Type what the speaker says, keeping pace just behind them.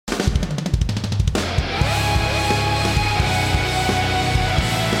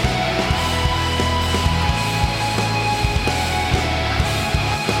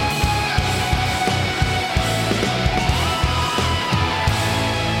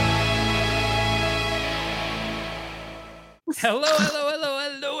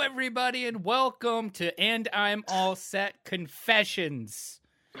Hello, everybody, and welcome to And I'm All Set Confessions.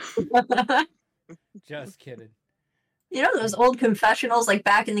 Just kidding. You know those old confessionals like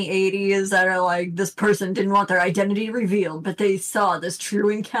back in the 80s that are like, this person didn't want their identity revealed, but they saw this true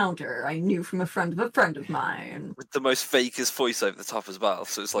encounter I knew from a friend of mine. With the most fakest voice over the top as well.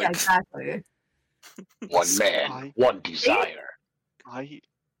 So it's like... Yeah, exactly. One man, one desire. I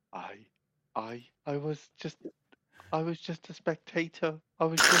was just a spectator. I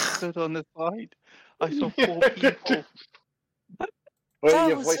was just stood on the side. I saw 4 people. Well,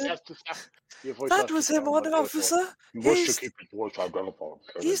 your voice has to stop. Your voice That was him, one officer. You wish to keep his voice identified.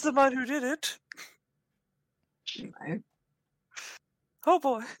 He's the man who did it. Oh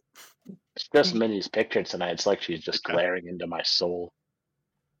boy. It's just Minnie's picture tonight. It's like she's just glaring into my soul.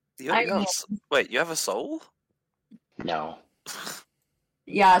 Wait, you have a soul? No.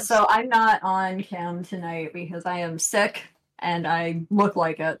 Yeah, so I'm not on cam tonight because I am sick and I look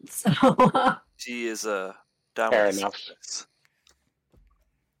like it. So She is down Fair with enough. sickness.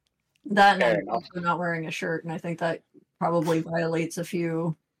 that and Fair I'm enough. also not wearing a shirt, and I think that probably violates a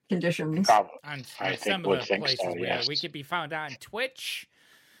few conditions. Probably. On I some think of the would think places so, where yes. we could be found on Twitch,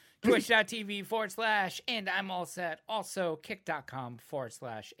 twitch.tv/ and I'm all set. Also, kick.com/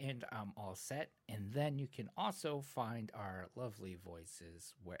 and I'm all set. And then you can also find our lovely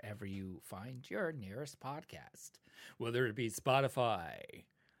voices wherever you find your nearest podcast, whether it be Spotify,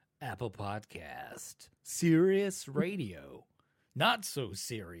 Apple Podcast, Sirius Radio, Not So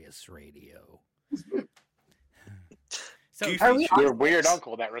Serious Radio. So, Are we Your weird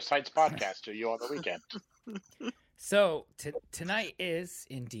uncle that recites podcasts to you on the weekend. So tonight is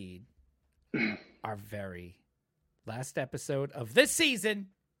indeed our very last episode of this season.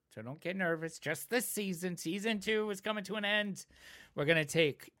 So don't get nervous. Just this season. Season 2 is coming to an end. We're going to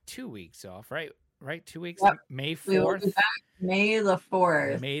take 2 weeks off, right? Right? 2 weeks? Yep. May We will 4th. be back May the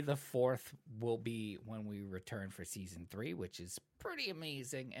 4th. May the 4th will be when we return for season 3, which is pretty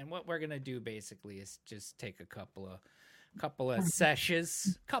amazing. And what we're going to do basically is just take a couple of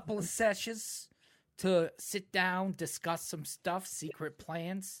sessions to sit down, discuss some stuff, secret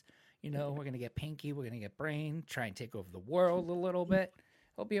plans. You know, we're going to get Pinky, we're going to get Brain, try and take over the world a little bit.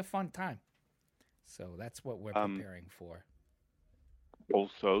 It'll be a fun time. So that's what we're preparing for.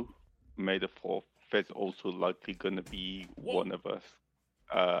 Also, May the 4th, there's also likely going to be one of us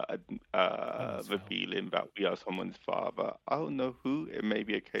revealing that we are someone's father. I don't know who. It may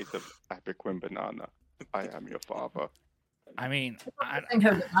be a case of Apiquin Banana. I am your father. I mean, think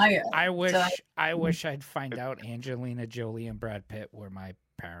of it. I wish I'd find out Angelina Jolie and Brad Pitt were my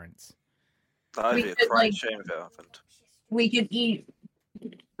parents. That'd We be a could, crying like- shame if it happened. We could eat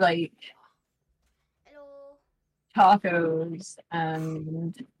like tacos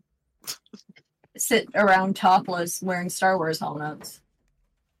and sit around topless wearing Star Wars helmets.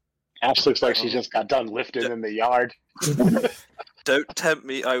 Ash looks like she just got done lifting in the yard. Don't tempt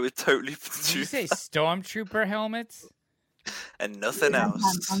me. I would totally Did you do say that. stormtrooper helmets? And nothing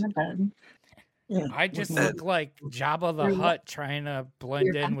else. On the bed. I just look like Jabba the Hutt trying to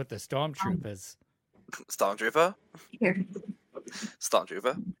blend in with the stormtroopers. Stormtrooper? Here.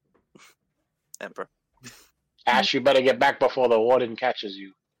 Stormtrooper? Emperor. Ash, you better get back before the warden catches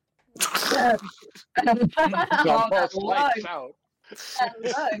you. Oh, It's almost lights that out.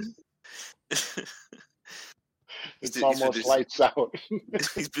 lug. It's He's almost produced- lights out.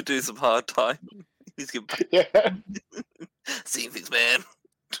 He's been doing some hard time. He's getting back. Yeah. Seeing things, man.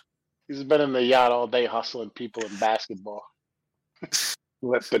 He's been in the yard all day hustling people in basketball.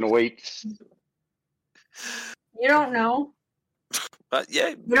 Lifting weights. You don't know. But yeah,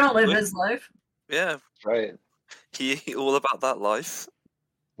 You don't live his life. yeah. Right. He all about that life.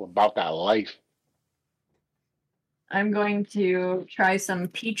 About that life. I'm going to try some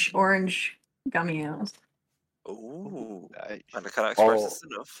peach orange gummies. Ooh. Nice. And I can't express Oh, this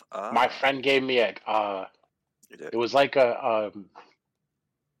enough. My friend gave me a You did. it was like a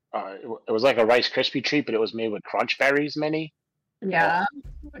it was like a Rice Krispie treat, but it was made with crunch berries, Minnie. Yeah.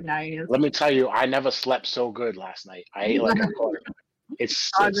 Nice. Let me tell you, I never slept so good last night. I ate like a quarter.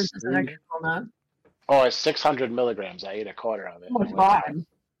 It's Oh, this is an extra nut. it's 600 milligrams. I ate a quarter of it. Oh my god.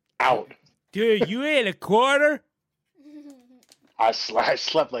 Out. Dude, you ate a quarter? I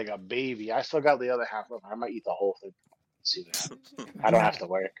slept like a baby. I still got the other half left. I might eat the whole thing. See what happens. I don't have to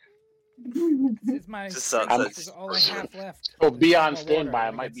work. This is my. Just sounds I'm- This is all I have left. So be There's on no water. standby. I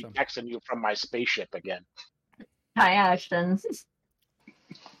gotta might get be some. texting you from my spaceship again. Hi, Ashton.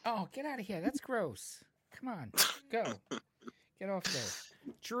 Oh, get out of here. That's gross. Come on. Go. Get off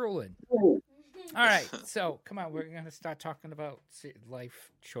there. Drooling. All right. So, come on. We're going to start talking about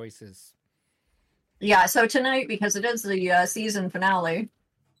life choices. Yeah, so tonight, because it is the season finale,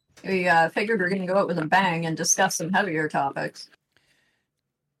 we figured we're going to go out with a bang and discuss some heavier topics.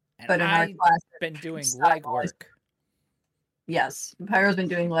 And But in our I've class, been doing style legwork. Yes, Pyro's been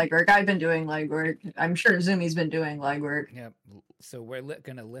doing legwork. I've been doing legwork. I'm sure Zumi's been doing legwork. Yep. So we're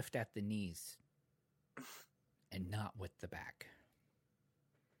going to lift at the knees and not with the back.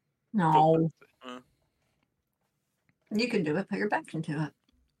 No. Uh, You can do it. Put your back into it.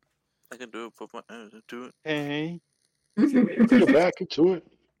 I can do it. Put my do it. Hey. Put your back into it.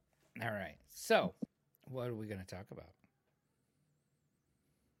 All right. So, what are we going to talk about?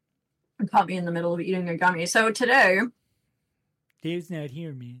 Caught me in the middle of eating a gummy. So today, Dave's not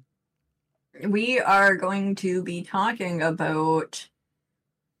here, man. we are going to be talking about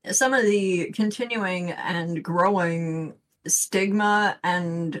some of the continuing and growing stigma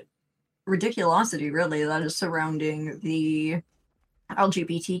and ridiculosity, really, that is surrounding the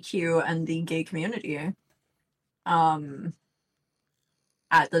LGBTQ and the gay community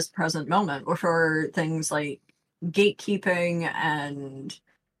at this present moment, for things like gatekeeping and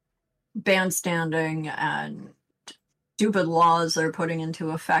bandstanding and stupid laws they're putting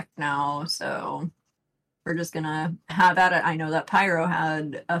into effect now. So we're just gonna have at it. I know that Pyro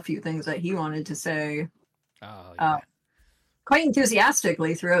had a few things that he wanted to say quite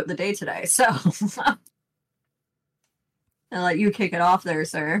enthusiastically throughout the day today. So I'll let you kick it off there,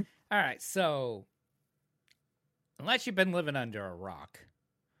 sir. All right. So, unless you've been living under a rock,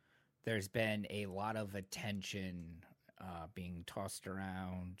 there's been a lot of attention being tossed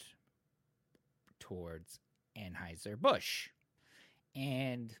around towards Anheuser-Busch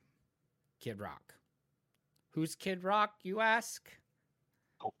and Kid Rock. Who's Kid Rock, you ask?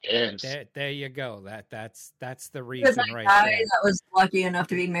 Who cares? There you go. That's the There's reason that right guy there. that was lucky enough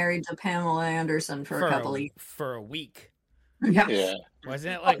to be married to Pamela Anderson for a couple of years. For a week. Yeah.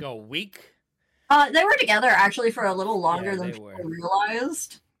 Wasn't it like a week? They were together actually for a little longer than they people were.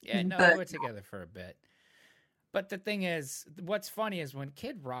 realized. Yeah, no, they were together for a bit. But the thing is, what's funny is when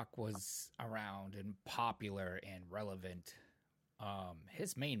Kid Rock was around and popular and relevant,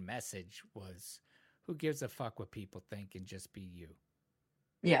 his main message was, who gives a fuck what people think and just be you.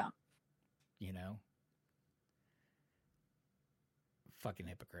 Yeah. You know? Fucking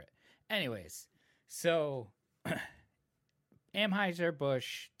hypocrite. Anyways, so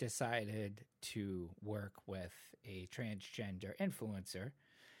Anheuser-Busch decided to work with a transgender influencer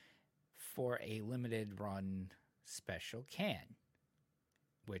for a limited run special can,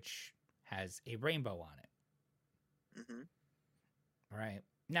 which has a rainbow on it. Mm-hmm. Right.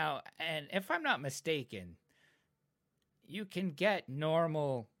 Now, and if I'm not mistaken, you can get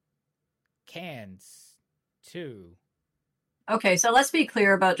normal cans too. Okay, so let's be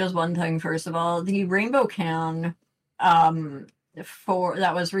clear about just one thing first of all. The rainbow can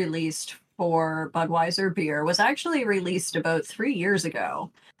that was released for Budweiser beer was actually released about 3 years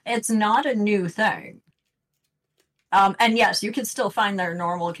ago. It's not a new thing. And yes, you can still find their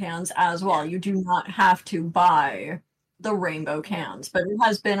normal cans as well. You do not have to buy the rainbow cans, but it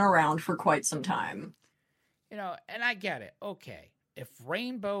has been around for quite some time. You know, and I get it. Okay. If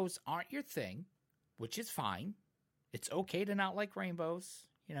rainbows aren't your thing, which is fine, it's okay to not like rainbows,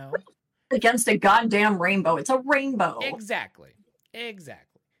 you know. Against a goddamn rainbow. It's a rainbow. Exactly.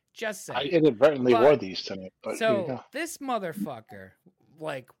 Just saying. I inadvertently wore these tonight. But so this motherfucker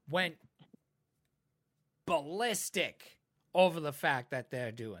went ballistic over the fact that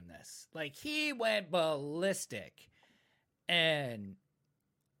they're doing this. Like, he went ballistic. And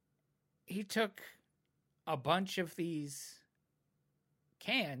he took a bunch of these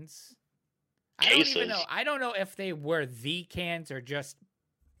cans. I don't even know. I don't know if they were the cans or just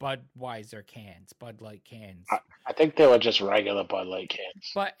Budweiser cans, Bud Light cans. I think they were just regular Bud Light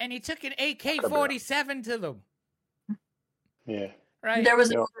cans. And he took an AK-47 to them. Yeah. Right. There was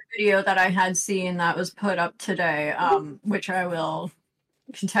another video that I had seen that was put up today, which I will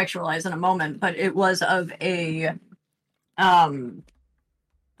contextualize in a moment, but it was of a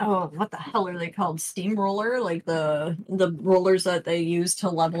what the hell are they called? Steamroller, like the rollers that they use to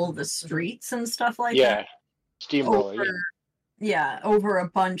level the streets and stuff like that. Yeah, steamroller. Over a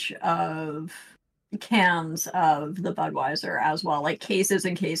bunch of cans of the Budweiser as well, like cases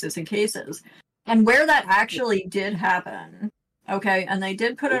and cases and cases. And where that actually did happen, okay, and they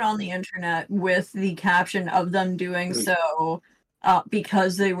did put it on the internet with the caption of them doing so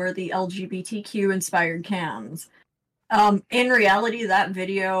because they were the LGBTQ inspired cans. In reality, that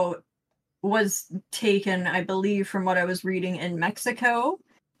video was taken, I believe, from what I was reading, in Mexico,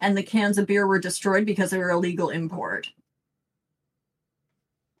 and the cans of beer were destroyed because they were illegal import.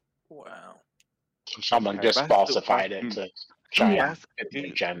 Wow. Someone just falsified it. Trying Yeah. to get the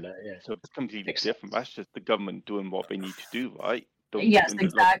agenda. Yeah. So it's completely Makes different. That's just the government doing what they need to do, right? Yes, And like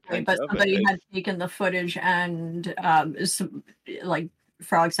exactly. But plenty of somebody it had is. taken the footage and, like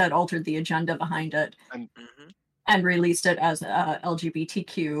Frog said, altered the agenda behind it and released it as a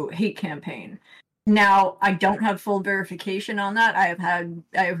LGBTQ hate campaign. Now, I don't have full verification on that. I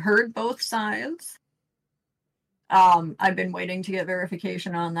have heard both sides. I've been waiting to get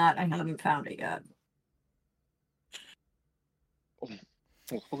verification on that. I haven't found it yet.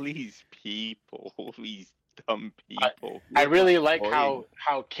 All these people, all these dumb people. I really like Annoying.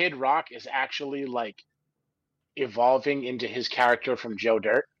 how Kid Rock is actually like evolving into his character from Joe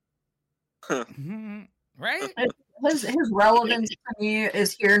Dirt. Right? His relevance to me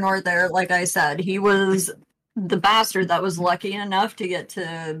is here nor there. Like I said, he was the bastard that was lucky enough to get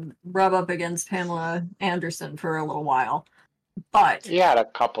to rub up against Pamela Anderson for a little while. But He had a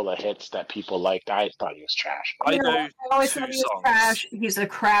couple of hits that people liked. I thought he was trash. I know I always 2 said he was songs. trash. He's a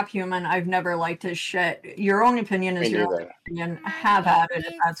crap human. I've never liked his shit. Your own opinion is Me your own neither. opinion. Have at it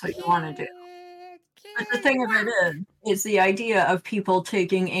if that's what you want to do. But the thing of it is the idea of people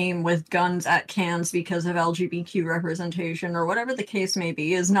taking aim with guns at cans because of LGBTQ representation or whatever the case may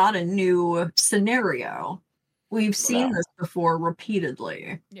be is not a new scenario. We've seen No. this before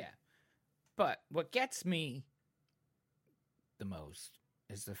repeatedly. Yeah. But what gets me the most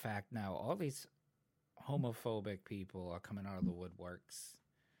is the fact now all these homophobic people are coming out of the woodworks.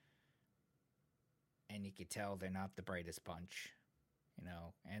 And you can tell they're not the brightest bunch. You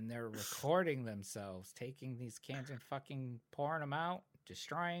know, and they're recording themselves, taking these cans and fucking pouring them out,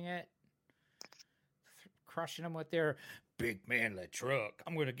 destroying it, crushing them with their big manly truck.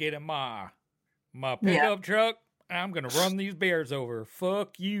 I'm gonna get in my pickup truck, and I'm gonna run these bears over.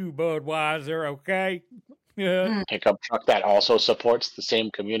 Fuck you, Budweiser. Okay. Yeah. Pickup truck that also supports the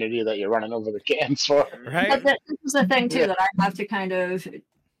same community that you're running over the cans for. Right. But this is the thing too that I have to kind of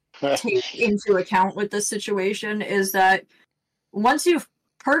take into account with this situation is that once you've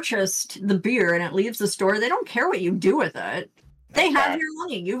purchased the beer and it leaves the store, they don't care what you do with it. They have your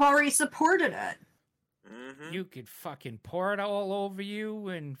money. You've already supported it. You could fucking pour it all over you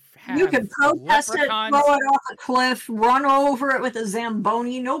and have You can protest it, leprechauns. throw it off a cliff, run over it with a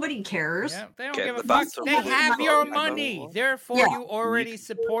Zamboni. Nobody cares. Yeah, they don't Get give a the fuck. bathtub They water. have I your know. money. Therefore, Yeah. you already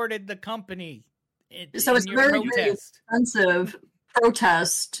supported the company. So it's in your very, very protest. expensive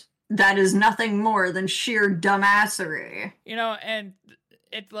protest that is nothing more than sheer dumbassery. You know, and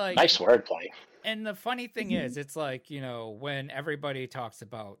it's like Nice wordplay. And the funny thing is, it's like, you know, when everybody talks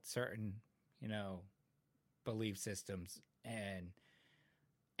about certain, you know, belief systems and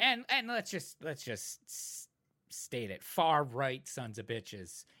let's just state it, far right sons of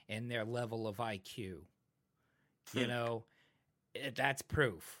bitches in their level of IQ. You know, that's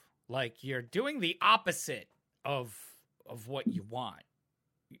proof. Like you're doing the opposite of what you want.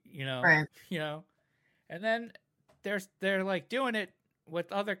 You know, Right. you know, and then they're like doing it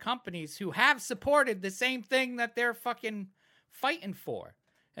with other companies who have supported the same thing that they're fucking fighting for.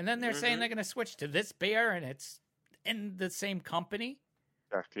 And then they're saying they're going to switch to this beer and it's in the same company.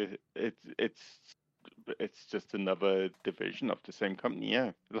 Exactly. It's just another division of the same company.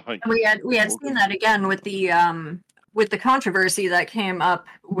 Yeah. Like We had seen that again with the controversy that came up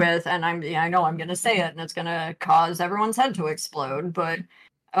with, and I know I'm going to say it, and it's going to cause everyone's head to explode, but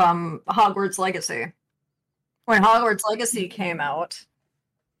Hogwarts Legacy. When Hogwarts Legacy came out,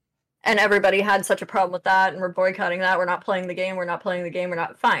 and everybody had such a problem with that, and we're boycotting that, we're not playing the game, we're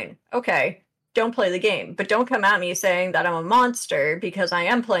not fine. Okay, don't play the game, but don't come at me saying that I'm a monster because I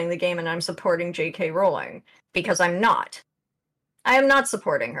am playing the game and I'm supporting J.K. Rowling, because I'm not. I am not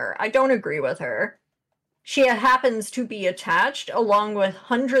supporting her. I don't agree with her. She happens to be attached along with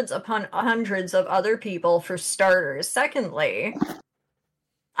hundreds upon hundreds of other people for starters. Secondly,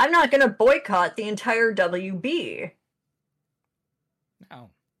 I'm not going to boycott the entire WB. No.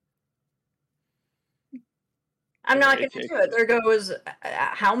 I'm not going to do it. There goes,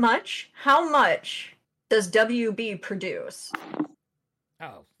 how much? How much does WB produce?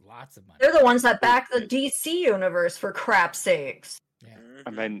 Oh, lots of money. They're the ones that back the DC universe, for crap's sakes. Yeah.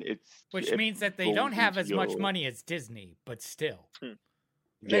 And then Which means that they don't have as much money as Disney, but still.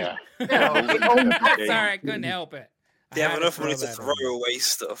 Yeah. No, they own Sorry, I couldn't help it. I They have had enough throw money to that in throw there. away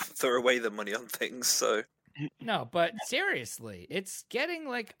stuff, throw away the money on things. So No, but seriously, it's getting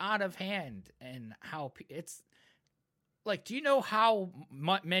like out of hand, and how it's like, do you know how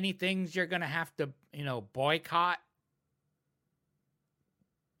many things you're gonna have to, you know, boycott?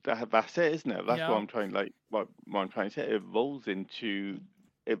 That's it, isn't it? That's Yeah. what I'm trying. Like what I'm trying to say. It rolls into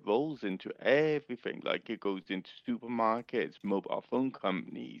everything. Like it goes into supermarkets, mobile phone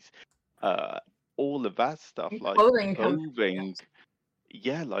companies, all of that stuff, like Clothing clothing. companies.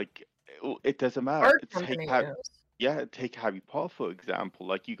 Yeah, like it doesn't matter. Art Take companies. take Harry Potter for example.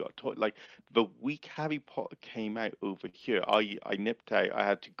 Like you got taught, like the week Harry Potter came out over here, I nipped out. I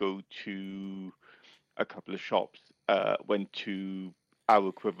had to go to a couple of shops. Went to our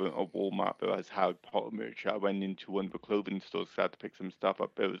equivalent of Walmart that has Harry Potter merch. I went into one of the clothing stores, so I had to pick some stuff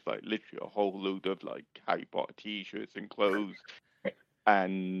up. There was like literally a whole load of like Harry Potter t-shirts and clothes,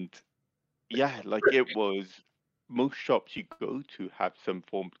 and yeah, like it was. Most shops you go to have some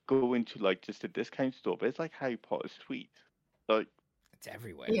form. Go into like just a discount store, but it's like Harry Potter sweets. Like It's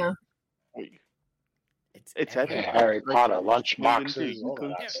everywhere. Yeah. It's everywhere. Harry Like, Potter lunch well, boxes. indeed, All you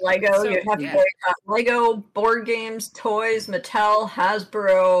that go- stuff. Lego, So, you have yeah. boycott Lego, board games, toys, Mattel,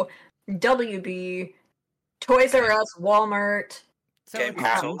 Hasbro, WB, Toys R Us, Walmart. So Game it's,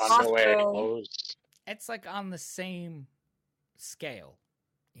 Hat, consoles. underwear, Costco. clothes. it's like on the same scale,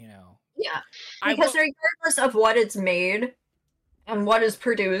 you know. Yeah. I Because will- regardless of what it's made and what is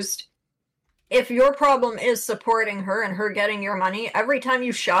produced, if your problem is supporting her and her getting your money, every time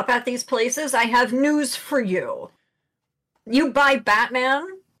you shop at these places, I have news for you. You buy Batman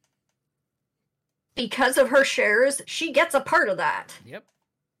because of her shares, she gets a part of that. Yep.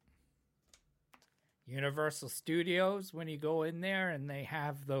 Universal Studios, when you go in there and they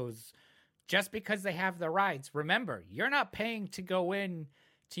have those, just because they have the rides, remember, you're not paying to go in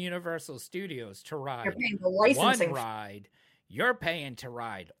to Universal Studios to You're ride paying the licensing one fee. ride. You're paying to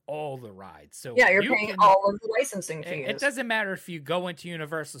ride all the rides. So Yeah, you're you paying can, all of the licensing fees. it doesn't matter if you go into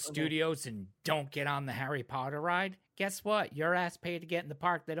Universal Studios and don't get on the Harry Potter ride. Guess what? Your ass paid to get in the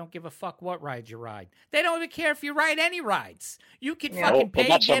park. They don't give a fuck what ride you ride. They don't even care if you ride any rides. You can Yeah. fucking Oh, but pay,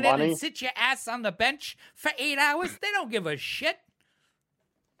 that's get some in, money. and sit your ass on the bench for 8 hours. They don't give a shit.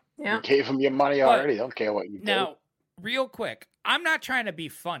 Yeah. You gave them your money But- already. Don't care what you do. Now, real quick, I'm not trying to be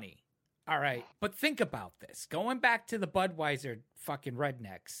funny, all right? But think about this. Going back to the Budweiser fucking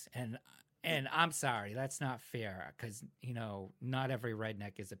rednecks, and I'm sorry, that's not fair, because, you know, not every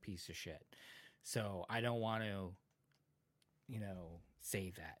redneck is a piece of shit. So I don't want to, you know,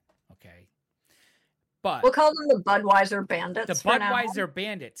 say that, okay? But We'll call them the Budweiser bandits. the for now. Budweiser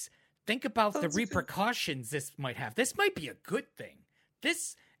bandits, think about the That's okay. repercussions this might have. This might be a good thing.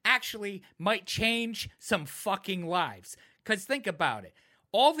 This actually might change some fucking lives. Because think about it.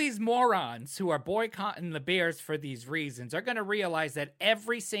 All these morons who are boycotting the beers for these reasons are going to realize that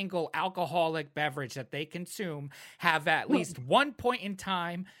every single alcoholic beverage that they consume have at least one point in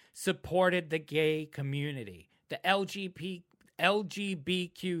time supported the gay community, the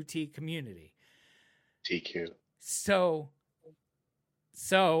LGBTQT community. TQ. So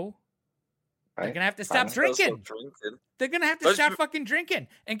they're Right? going to have to stop Fine. drinking. They're going to have to But stop you- fucking drinking.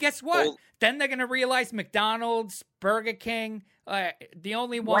 And guess what? Well- Then they're going to realize McDonald's, Burger King, the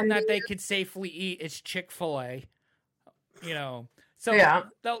only one that they could safely eat is Chick-fil-A. You know, so Yeah.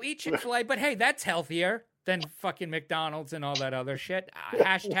 they'll eat Chick-fil-A, but hey, that's healthier than fucking McDonald's and all that other shit.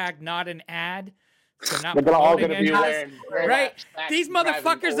 Hashtag not an ad. So not They're all promoting going to be any- wearing Right. snacks, These driving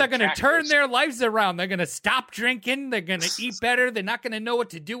motherfuckers old are going to turn tractors. their lives around. They're going to stop drinking. They're going to eat better. They're not going to know what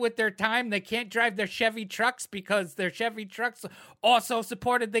to do with their time. They can't drive their Chevy trucks because their Chevy trucks also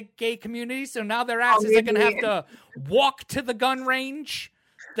supported the gay community. So now their asses are going to have to walk to the gun range.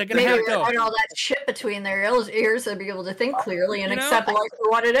 They're going to Maybe have without to. all that shit between their ears, they'll be able to think clearly and You know? accept life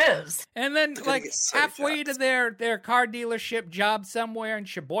for what it is. And then, They're gonna like, get so halfway to jacked. their car dealership job somewhere in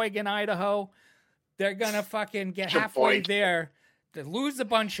Sheboygan, Idaho, they're going to fucking get halfway Sheboygan. there, to lose a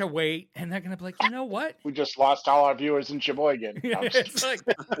bunch of weight, and they're going to be like, you know what? We just lost all our viewers in Sheboygan. I'm just It's like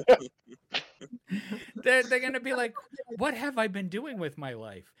they're going to be like, what have I been doing with my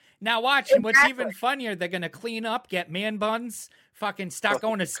life? Now watch, and what's even funnier, they're going to clean up, get man buns, fucking start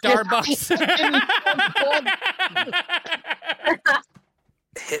going to Starbucks.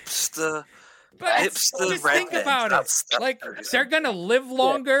 Hipster. But Hipster just think redneck. about it. That's Like, very they're going to live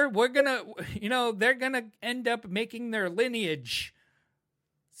longer. We're going to, you know, they're going to end up making their lineage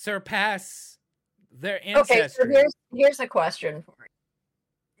surpass their Okay, so ancestry. here's a question for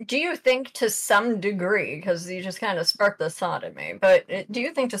you. Do you think to some degree, because you just kind of sparked this thought in me, but do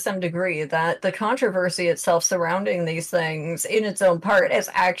you think to some degree that the controversy itself surrounding these things in its own part is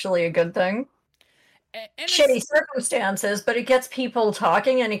actually a good thing? And Shitty circumstances, but it gets people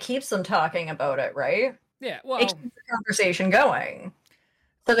talking and it keeps them talking about it, right? yeah, It well, keeps the conversation going.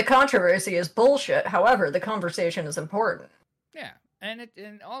 So the controversy is bullshit. However, the conversation is important. yeah. And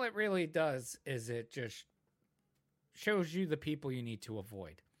all it really does is it just shows you the people you need to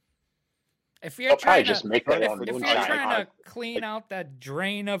avoid. If you're They'll probably trying just to make their if own you're moonshine. trying to clean out that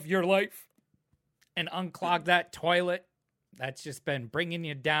drain of your life and unclog that toilet that's just been bringing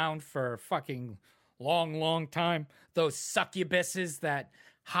you down for fucking long time. Those succubuses that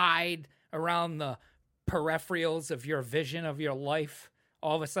hide around the peripherals of your vision of your life.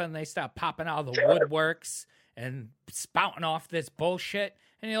 All of a sudden they start popping out of the woodworks and spouting off this bullshit.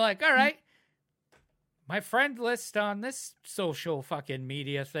 And you're like, all right, my friend list on this social fucking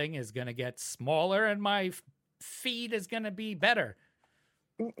media thing is going to get smaller and my feed is going to be better.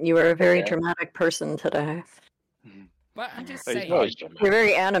 You are a very dramatic person today. But I'm just saying. You're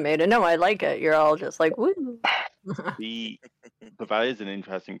very animated. No, I like it. You're all just like, woo. But that is an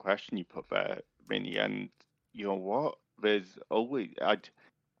interesting question you put there, Vinny. And you know what? There's always...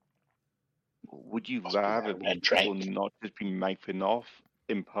 Would you rather people not just be mouthing off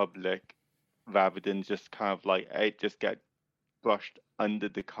in public rather than just kind of like, hey, just get brushed under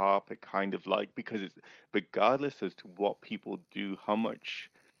the carpet, kind of like, because it's regardless as to what people do, how much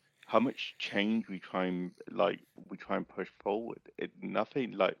change we try and push forward. It's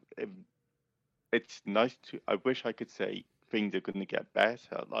nice to. I wish I could say things are going to get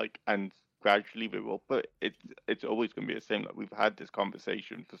better, like, and gradually they will, but it's always going to be the same. Like, we've had this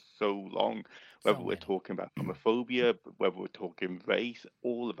conversation for so long, whether we're talking about homophobia, whether we're talking race,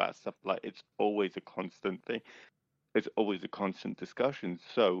 all of that stuff. Like, it's always a constant thing. It's always a constant discussion.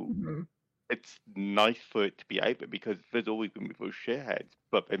 So it's nice for it to be out there because there's always going to be those shitheads,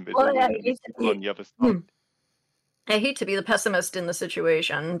 but then there's always going to be people on the other side. I hate to be the pessimist in the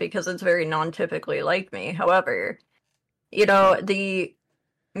situation because it's very non-typically like me. However, you know, the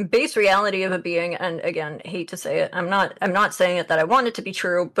base reality of a being, and again, hate to say it, I'm not saying it that I want it to be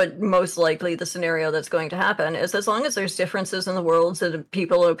true, but most likely the scenario that's going to happen is as long as there's differences in the worlds of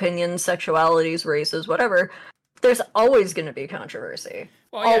people, opinions, sexualities, races, whatever, there's always going to be controversy.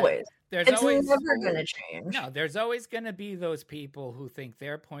 Well, always. It's never going to change. No, there's always going to be those people who think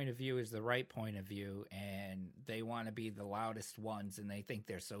their point of view is the right point of view, and they want to be the loudest ones, and they think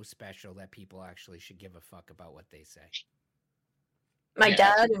they're so special that people actually should give a fuck about what they say. My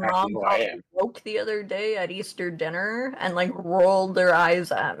dad and mom joked the other day at Easter dinner and like rolled their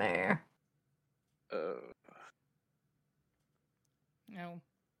eyes at me. No.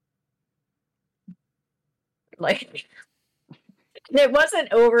 Like, it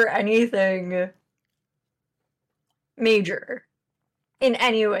wasn't over anything major in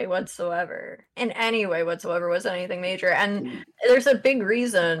any way whatsoever. In any way whatsoever was anything major. And there's a big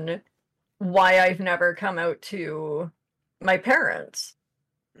reason why I've never come out to my parents.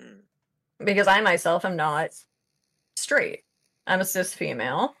 Because I myself am not straight. I'm a cis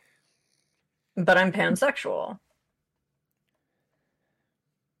female, but I'm pansexual.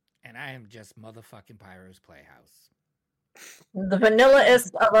 And I am just motherfucking Pyro's Playhouse. The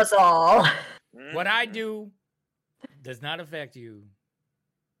vanilla-est of us all. What I do does not affect you.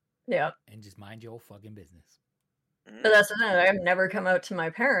 Yeah. And just mind your fucking business. But that's the thing. I've never come out to my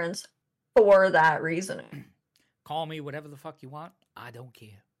parents for that reasoning. Call me whatever the fuck you want. I don't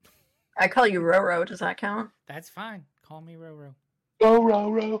care. I call you Roro. Does that count? That's fine. Call me Roro. Oh,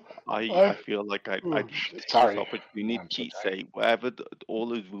 Roro. I feel like I take this opportunity to say whatever all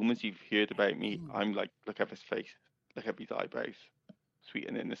those rumors you've heard about me. I'm like, look at his face, look at his eyebrows, sweet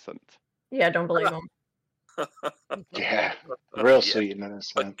and innocent. Yeah, don't believe him. Yeah, real sweet and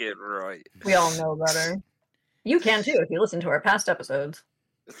innocent. Get right. We all know better. You can too if you listen to our past episodes.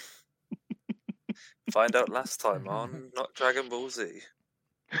 Find out last time on Not Dragon Ball Z.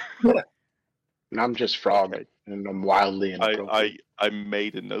 And I'm just Frog, and I'm wildly inappropriate. I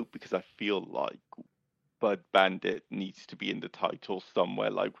made a note because I feel like Bud Bandit needs to be in the title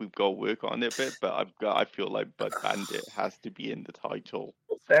somewhere. Like, we've got to work on it a bit, but I feel like Bud Bandit has to be in the title.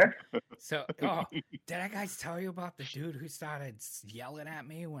 Fair. So, did I guys tell you about the dude who started yelling at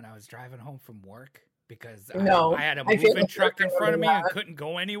me when I was driving home from work? Because I had a moving truck in front of me and couldn't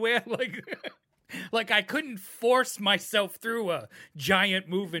go anywhere. Like I couldn't force myself through a giant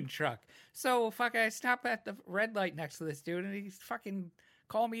moving truck. So I stopped at the red light next to this dude and he fucking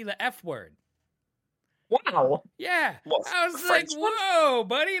called me the F word. Wow. Yeah. I was like, whoa,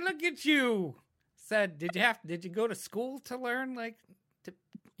 buddy, look at you. Said, did you go to school to learn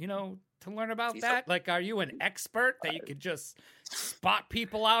to learn about that? Like, are you an expert that you could just spot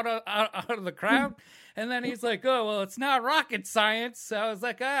people out of the crowd? And then he's like, oh, well, it's not rocket science. So I was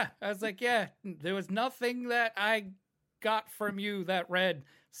like, yeah, there was nothing that I got from you that read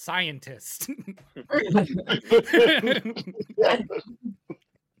scientist.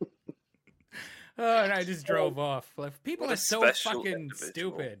 And I just drove off. Like, people are so fucking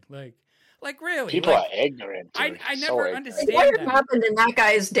stupid. Like really, people are ignorant. I never understand what happened in that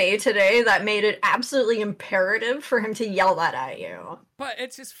guy's day today that made it absolutely imperative for him to yell that at you. But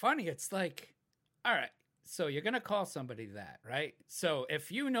it's just funny. It's like, all right, So you're going to call somebody that, right? So if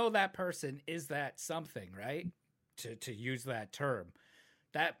you know that person is that something, right? To use that term,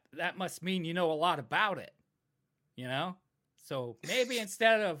 that must mean you know a lot about it, you know? So maybe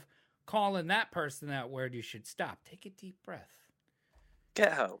instead of calling that person that word, you should stop. Take a deep breath.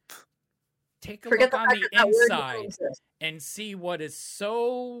 Get help. Take a look on the inside and see what is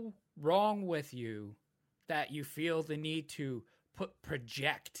so wrong with you that you feel the need to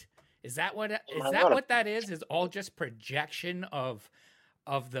project. Is that what that is? Is all just projection of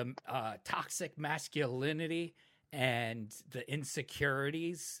the toxic masculinity and the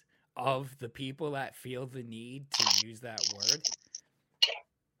insecurities of the people that feel the need to use that word?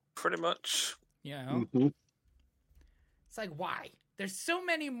 Pretty much. You know? It's like, why? There's so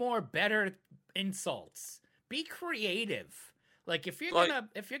many more better insults. Be creative. Like if you're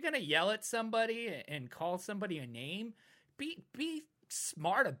gonna yell at somebody and call somebody a name, be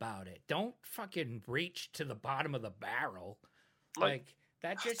smart about it. Don't fucking reach to the bottom of the barrel. Like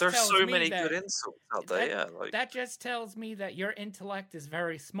that just there's tells so me many that, good insults out there. That just tells me that your intellect is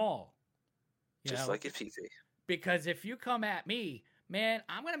very small. Just like your TV. Because if you come at me, man,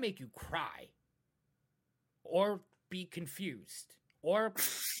 I'm gonna make you cry, or be confused, or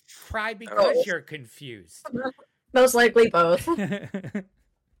cry because you're confused. Most likely both.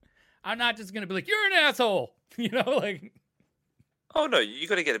 I'm not just gonna be like, you're an asshole, you know, like. Oh no, you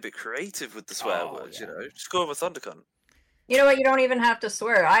got to get a bit creative with the swear words, you know. Just go with a thundercunt. You know what? You don't even have to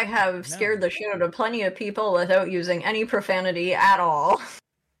swear. I have scared the shit out of plenty of people without using any profanity at all.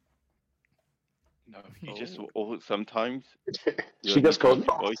 No, you just sometimes she just goes.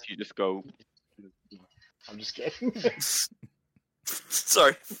 Voice, you just go. I'm just kidding.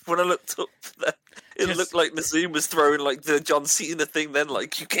 Sorry, when I looked up, it looked like Nazim was throwing like the John Cena thing. Then,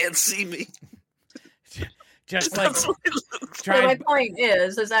 like, you can't see me. Just like so my point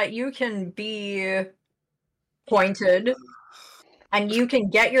is that you can be pointed and you can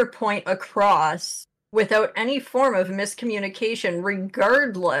get your point across without any form of miscommunication,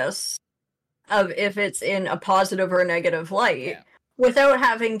 regardless of if it's in a positive or negative light, without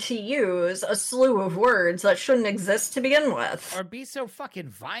having to use a slew of words that shouldn't exist to begin with. Or be so fucking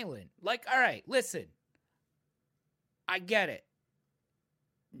violent. Like, all right, listen. I get it.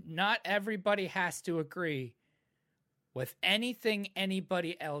 Not everybody has to agree with anything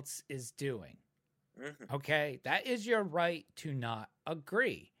anybody else is doing. Okay? That is your right to not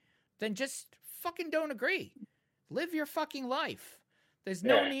agree. Then just fucking don't agree. Live your fucking life. There's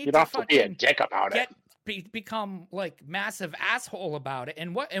no need you don't have to be a dick about it. Become like massive asshole about it.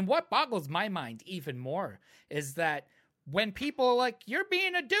 And what boggles my mind even more is that when people are like, you're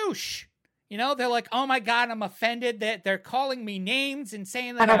being a douche. You know, they're like, oh my God, I'm offended that they're calling me names and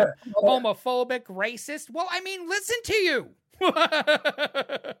saying that I'm homophobic, racist. Well, I mean, listen to you.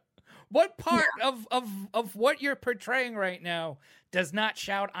 What part of what you're portraying right now does not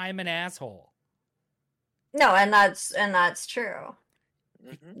shout, I'm an asshole? No, and that's true.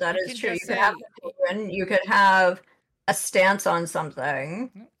 That is true. You could have an opinion, you could have a stance on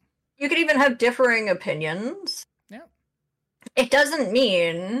something. You could even have differing opinions. Yeah. It doesn't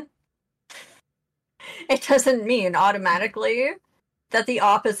mean automatically that the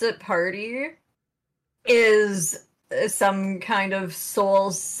opposite party is some kind of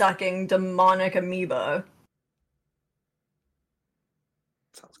soul-sucking demonic amoeba.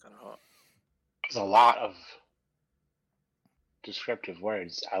 Sounds kind of hot. There's a lot of descriptive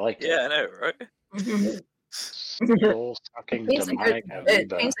words. I like it. Yeah, I know, right? Soul-sucking demonic amoeba. It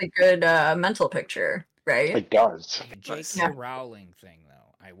paints a good mental picture, right? It does. The J.K. Rowling thing,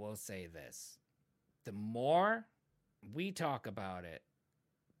 though, I will say this. The more we talk about it,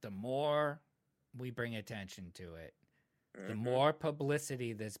 the more we bring attention to it, the more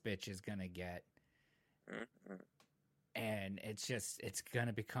publicity this bitch is going to get. And it's going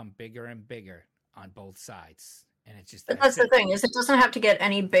to become bigger and bigger on both sides. And it's just... But that's the thing, is it doesn't have to get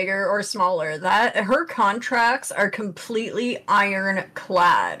any bigger or smaller. That her contracts are completely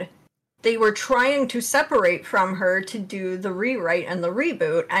ironclad. They were trying to separate from her to do the rewrite and the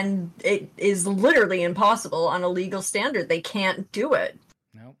reboot, and it is literally impossible on a legal standard. They can't do it.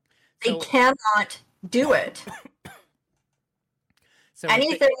 Nope. They cannot do it. So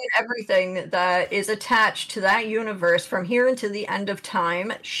anything and everything that is attached to that universe from here until the end of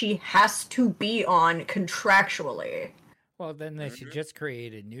time, she has to be on contractually. Well, then they should just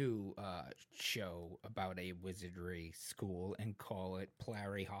create a new show about a wizardry school and call it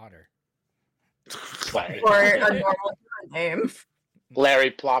Plary Hotter. Or a normal name.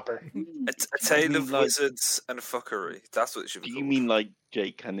 Larry Plopper. A tale of like- wizards and fuckery. That's what it should be Do called. you mean like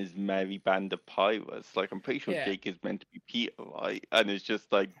Jake and his merry band of pirates? Like, I'm pretty sure Yeah. Jake is meant to be Peter, right? And it's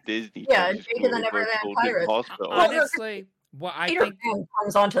just like Disney. Yeah, trying to Jake screw and the over Neverland children's Pirates. hospital. Well, no, Honestly, what I Peter think Pan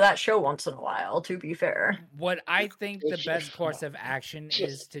comes onto that show once in a while, to be fair. What I think the best course of action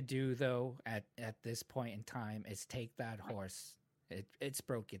is to do, though, at this point in time, is take that horse. It's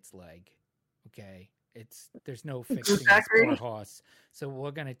broke its leg. Okay, there's no fixing this Zachary? poor horse. So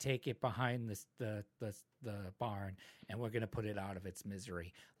we're gonna take it behind the barn, and we're gonna put it out of its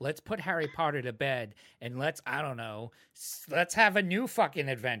misery. Let's put Harry Potter to bed, and let's let's have a new fucking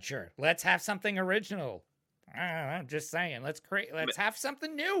adventure. Let's have something original. I'm just saying, let's have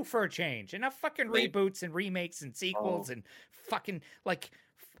something new for a change. Enough fucking reboots and remakes and sequels and fucking let's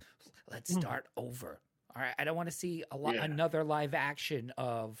start over. All right, I don't want to see another live action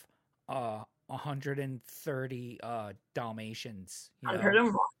of 130 Dalmatians. You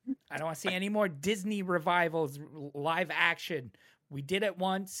know? I don't want to see any more Disney revivals, live action. We did it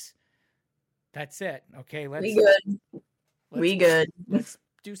once. That's it. Okay, We good. Let's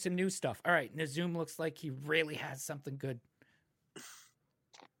do some new stuff. All right, Nazum looks like he really has something good.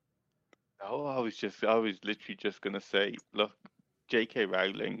 Oh, I was literally just gonna say, look, J.K.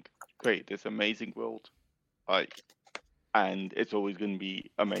 Rowling created this amazing world, right? And it's always going to be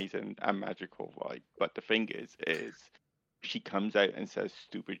amazing and magical, right? But the thing is she comes out and says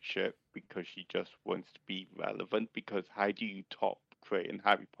stupid shit because she just wants to be relevant. Because how do you top creating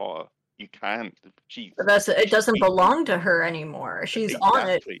Harry Potter? You can't. But it doesn't belong to her anymore. She's on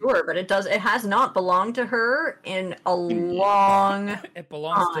it, sure, but it has not belonged to her in a long It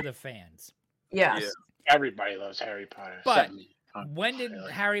belongs to the fans. Yes. Yeah. Everybody loves Harry Potter. But except me. when did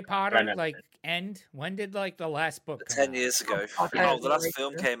Harry Potter end? When did the last book come 10 out? years ago. Okay. Oh, the last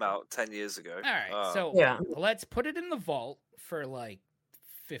film came out 10 years ago. All right, so Yeah. let's put it in the vault for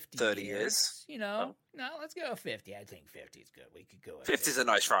 50 30 years. You know, no, let's go 50. I think 50 is good. We could go with 50 is a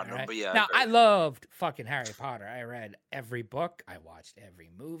nice round All right? number, yeah. Now, I I loved fucking Harry Potter. I read every book. I watched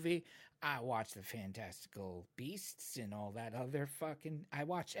every movie. I watched the Fantastical Beasts and all that other fucking... I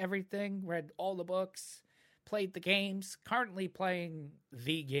watched everything, read all the books, played the games, currently playing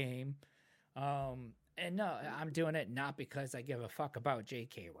the game. And no, I'm doing it not because I give a fuck about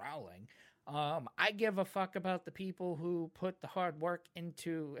J.K. Rowling. I give a fuck about the people who put the hard work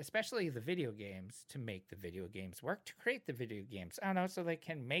into, especially the video games, to make the video games work, to create the video games. I don't know, so they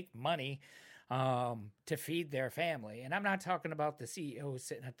can make money to feed their family. And I'm not talking about the CEOs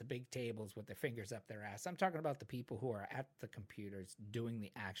sitting at the big tables with their fingers up their ass. I'm talking about the people who are at the computers doing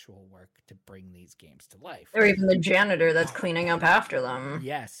the actual work to bring these games to life. Or even the janitor that's cleaning up after them.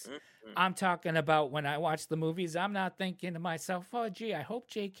 Yes. I'm talking about when I watch the movies, I'm not thinking to myself, oh, gee, I hope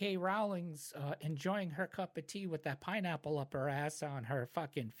J.K. Rowling's enjoying her cup of tea with that pineapple up her ass on her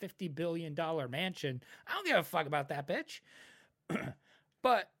fucking $50 billion mansion. I don't give a fuck about that bitch.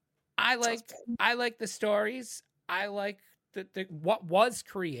 But I like the stories. I like the what was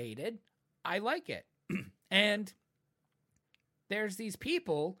created. I like it. And there's these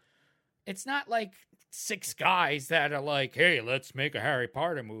people. It's not like 6 guys that are like, hey, let's make a Harry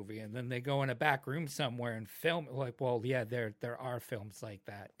Potter movie. And then they go in a back room somewhere and film it. Like, well, yeah, there are films like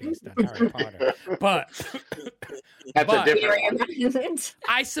that based on Harry Potter. But That's a different one.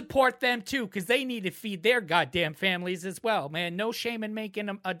 I support them too, because they need to feed their goddamn families as well, man. No shame in making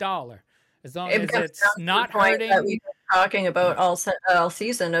them $1. As long as it's not hurting. That we've been talking about all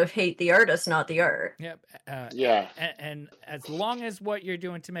season of hate the artist, not the art. Yep. Yeah. And as long as what you're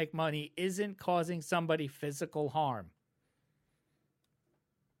doing to make money isn't causing somebody physical harm.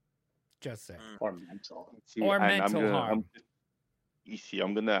 Just saying. Or mental. Or mental harm.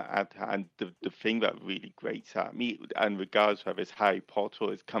 I'm going to add, and the thing that really grates at me, and regardless of it's Harry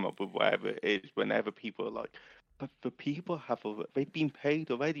Potter has come up with whatever it is, whenever people are like, but the people they've been paid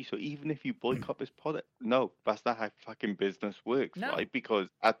already, so even if you boycott this product, no, that's not how fucking business works, right? Because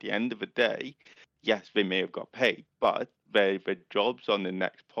at the end of the day, yes, they may have got paid, but their jobs on the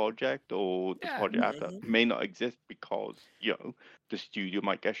next project or the project after may not exist because, the studio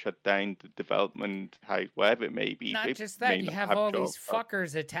might get shut down, the development house, whatever it may be. Not just that, you have all these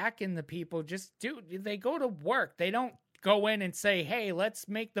fuckers attacking the people. They go to work. They don't go in and say, hey, let's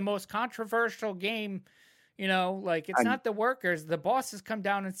make the most controversial game. It's not the workers. The bosses come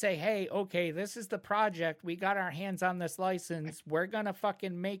down and say, hey, okay, this is the project. We got our hands on this license. We're going to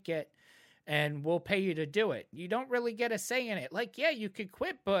fucking make it, and we'll pay you to do it. You don't really get a say in it. You could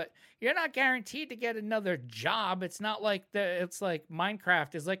quit, but you're not guaranteed to get another job. It's not like it's like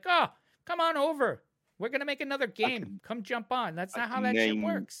Minecraft is like, oh, come on over. We're going to make another game. Come jump on. That's not how that shit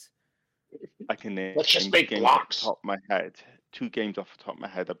works. I can name Let's just make blocks. Off the top of my head. two games off the top of my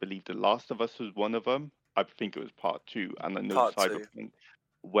head. I believe The Last of Us was one of them. I think it was part 2, and I know Part 2. Cyberpunk,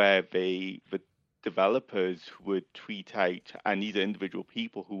 where the developers would tweet out, and these are individual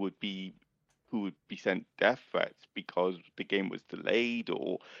people who would be sent death threats because the game was delayed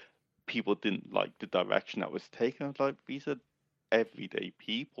or people didn't like the direction that was taken. I was like, these are everyday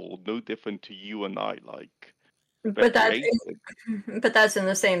people, no different to you and I. Like, But that's in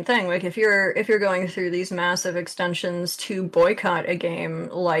the same thing. Like if you're going through these massive extensions to boycott a game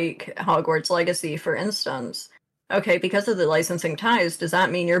like Hogwarts Legacy, for instance, okay, because of the licensing ties, does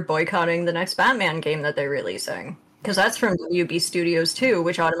that mean you're boycotting the next Batman game that they're releasing? Because that's from WB Studios too,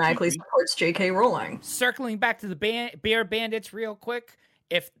 which automatically supports J.K. Rowling. Circling back to the beer bandits real quick,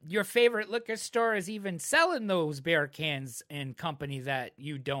 if your favorite liquor store is even selling those beer cans in company that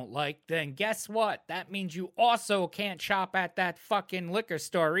you don't like, then guess what? That means you also can't shop at that fucking liquor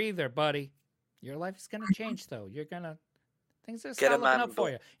store either, buddy. Your life is going to change, though. Things are start looking up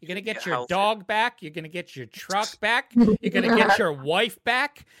for you. You're going to get your dog back. You're going to get your truck back. You're going to get your wife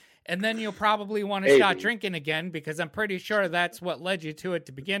back. And then you'll probably want to start drinking again, because I'm pretty sure that's what led you to it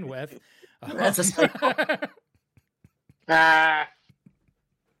to begin with. That's a cycle.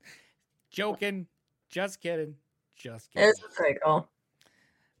 Joking. Just kidding. It's a cycle.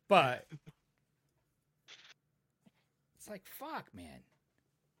 But it's like, fuck, man.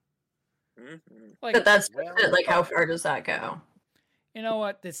 Like, but that's it. Like, how far does that go? You know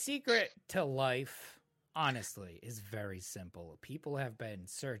what? The secret to life, honestly, is very simple. People have been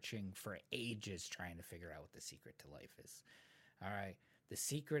searching for ages trying to figure out what the secret to life is. All right. The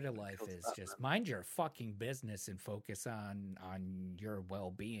secret of life is just mind your fucking business and focus on your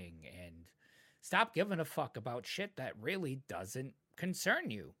well-being and stop giving a fuck about shit that really doesn't concern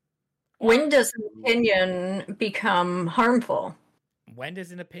you. When does an opinion become harmful? When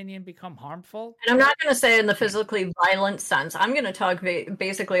does an opinion become harmful? And I'm not going to say in the physically violent sense. I'm going to talk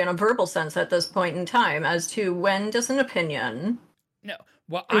basically in a verbal sense at this point in time as to when does an opinion be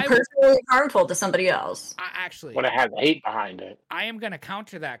personally harmful to somebody else? Actually, when it has hate behind it. I am going to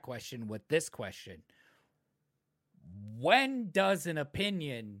counter that question with this question. When does an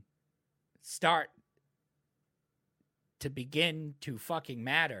opinion start to begin to fucking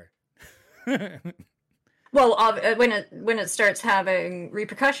matter? Well, when it starts having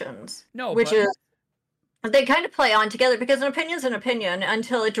repercussions, is they kind of play on together, because an opinion's an opinion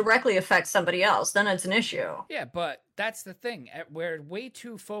until it directly affects somebody else. Then it's an issue. Yeah, but that's the thing. We're way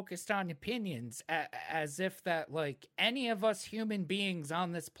too focused on opinions, as if that like any of us human beings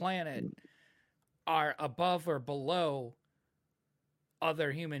on this planet are above or below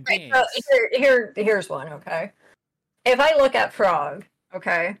other human beings. So here's one. Okay, if I look at Frog,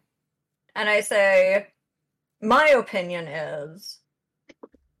 okay, and I say, my opinion is,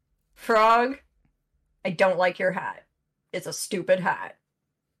 Frog, I don't like your hat. It's a stupid hat.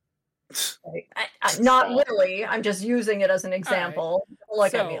 Not literally. I'm just using it as an example. Right.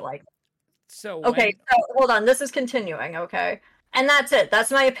 Look at me like. So hold on. This is continuing. Okay, and that's it. That's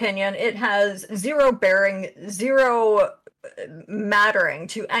my opinion. It has zero bearing, zero mattering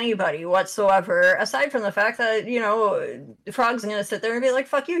to anybody whatsoever, aside from the fact that Frog's gonna sit there and be like,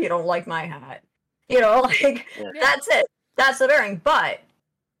 "Fuck you! You don't like my hat." That's it. That's the bearing. But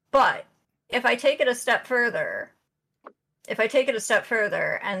if I take it a step further,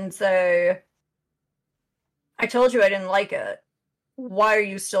 and say, I told you I didn't like it, why are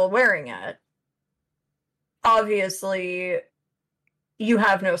you still wearing it? Obviously, you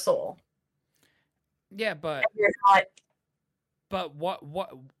have no soul. Yeah, but you're not. But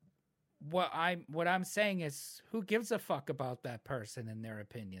what I'm saying is, who gives a fuck about that person and their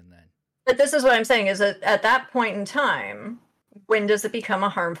opinion then? But this is what I'm saying, is that at that point in time, when does it become a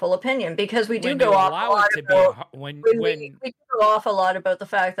harmful opinion? Because we do go off a lot about the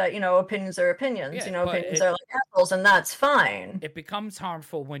fact that, opinions are opinions. Yeah, opinions are like apples, and that's fine. It becomes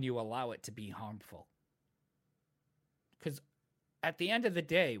harmful when you allow it to be harmful. Because at the end of the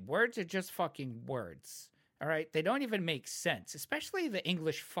day, words are just fucking words. All right? They don't even make sense. Especially the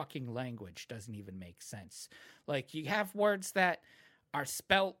English fucking language doesn't even make sense. Like, you have words that are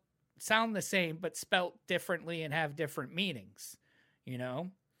sound the same, but spelt differently and have different meanings,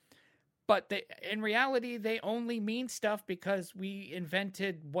 But in reality, they only mean stuff because we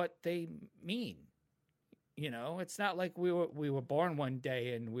invented what they mean. It's not like we were born one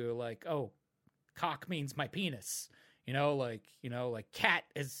day and we were like, oh, cock means my penis. Like cat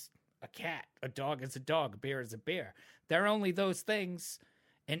is a cat, a dog is a dog, a bear is a bear. They're only those things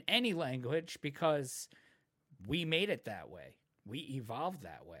in any language because we made it that way. We evolved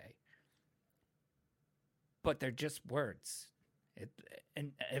that way. But they're just words.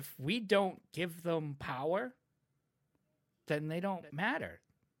 And if we don't give them power, then they don't matter.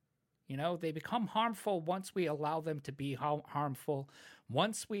 You know, they become harmful once we allow them to be harmful,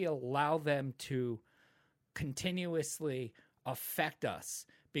 once we allow them to continuously affect us.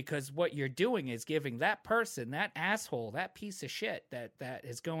 Because what you're doing is giving that person, that asshole, that piece of shit that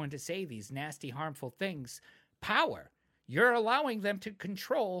is going to say these nasty, harmful things, power. You're allowing them to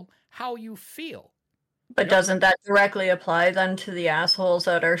control how you feel. But doesn't that directly apply then to the assholes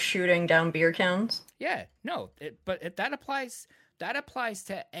that are shooting down beer cans? Yeah, no, that applies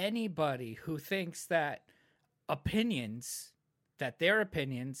to anybody who thinks that their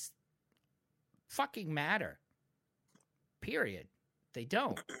opinions fucking matter. Period. They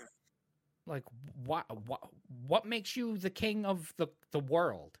don't. Like, what makes you the king of the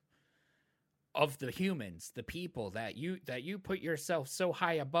world, of the humans, the people, that you put yourself so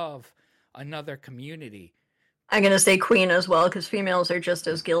high above another community? I'm gonna say queen as well, because females are just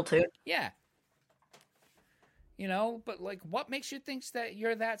as guilty. Yeah. You know, but like, what makes you think that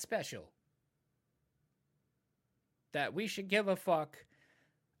you're that special? That we should give a fuck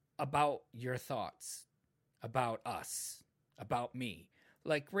about your thoughts, about us, about me.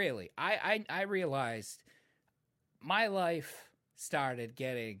 Like, really, I realized my life started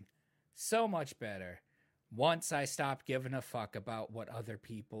getting so much better once I stopped giving a fuck about what other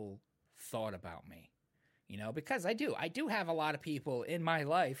people thought about me. You know, because I do have a lot of people in my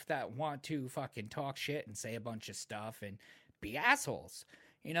life that want to fucking talk shit and say a bunch of stuff and be assholes.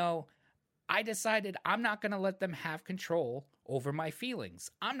 You know, I decided I'm not going to let them have control over my feelings.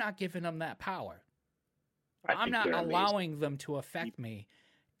 I'm not giving them that power. I'm not allowing them to affect me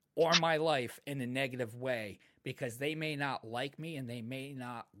or my life in a negative way, because they may not like me and they may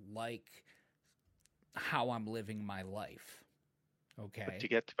not like how I'm living my life. Okay. But to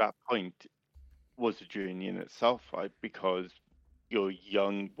get to that point was a journey in itself, right? Because you're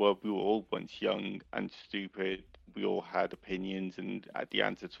young. Well, we were all once young and stupid. We all had opinions and had the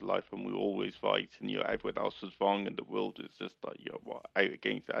answer to life, and we were always right. And everyone else was wrong, and the world is just like out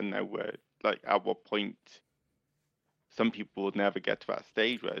against it. And now we're like, at what point? Some people would never get to that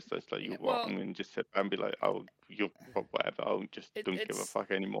stage where it's just like you're wrong and just sit there and be like, oh, you're whatever. I just don't give a fuck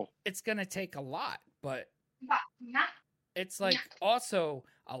anymore. It's gonna take a lot, but it's like also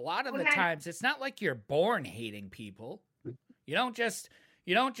a lot of the times it's not like you're born hating people. You don't just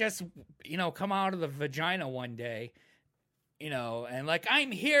come out of the vagina one day, and like,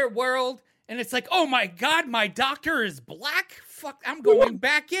 I'm here, world, and it's like, oh my god, my doctor is black. Fuck, I'm going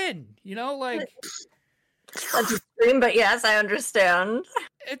back in. Like. That's extreme, but yes, I understand.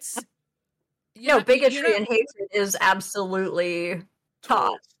 It's bigotry and hatred is absolutely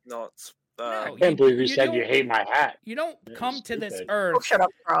taught. Not. I can't believe you said you hate my hat. You don't come to this earth shut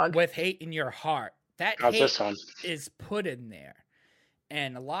up, frog. with hate in your heart. That hate is put in there,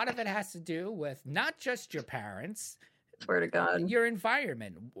 and a lot of it has to do with not just your parents. Swear to God, your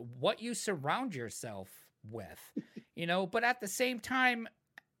environment, what you surround yourself with. But at the same time,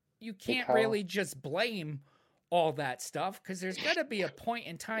 you can't really just blame all that stuff, because there's got to be a point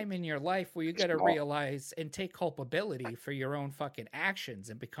in time in your life where you got to realize and take culpability for your own fucking actions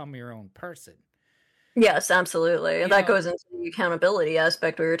and become your own person. Yes, absolutely. And that goes into the accountability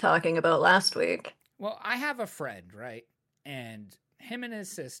aspect we were talking about last week. Well, I have a friend, right? And him and his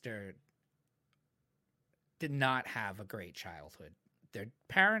sister did not have a great childhood. Their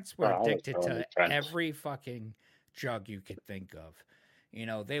parents were addicted to every fucking drug you could think of.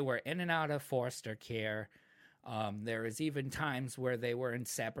 They were in and out of foster care. There was even times where they were in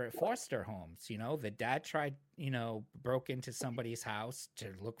separate foster homes. The dad tried, broke into somebody's house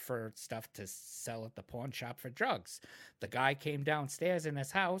to look for stuff to sell at the pawn shop for drugs. The guy came downstairs in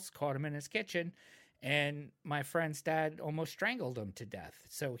his house, caught him in his kitchen, and my friend's dad almost strangled him to death.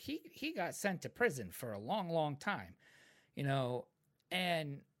 So he got sent to prison for a long, long time,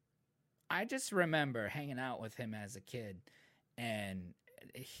 and I just remember hanging out with him as a kid, and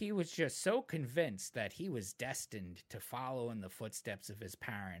he was just so convinced that he was destined to follow in the footsteps of his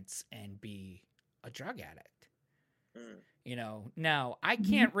parents and be a drug addict. Now I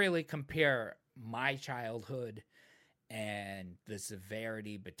can't really compare my childhood and the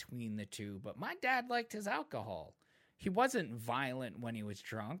severity between the two, but my dad liked his alcohol. He wasn't violent when he was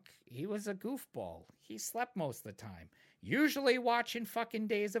drunk. He was a goofball. He slept most of the time, usually watching fucking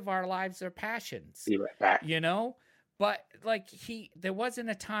Days of Our Lives or Passions. Be right back. But like, there wasn't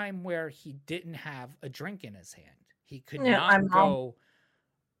a time where he didn't have a drink in his hand. He could not go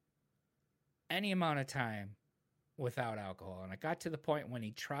any amount of time without alcohol. And it got to the point when he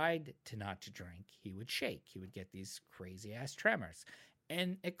tried not to drink, he would shake. He would get these crazy ass tremors.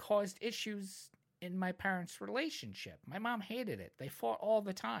 And it caused issues in my parents' relationship. My mom hated it. They fought all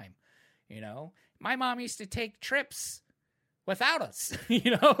the time. My mom used to take trips without us.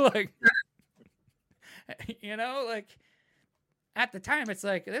 You know, like, at the time it's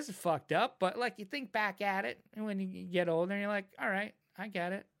like, this is fucked up, but like you think back at it, and when you get older, you're like, all right, I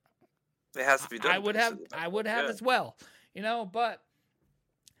get it. It has to be done. I would have as well, you know, but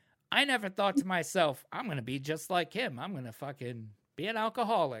I never thought to myself, I'm going to be just like him. I'm going to fucking be an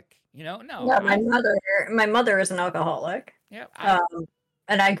alcoholic, you know? No. Yeah, my mother is an alcoholic. Yeah.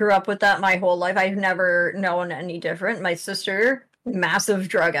 And I grew up with that my whole life. I've never known any different. My sister, massive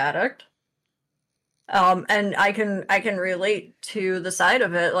drug addict. And I can relate to the side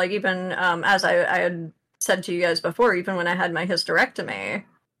of it. Like, even as I had said to you guys before, even when I had my hysterectomy,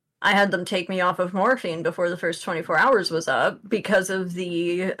 I had them take me off of morphine before the first 24 hours was up because of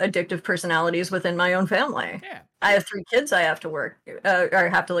the addictive personalities within my own family. Yeah. I have 3 kids I have to or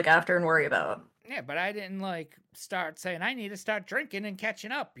have to look after and worry about. Yeah, but I didn't like start saying I need to start drinking and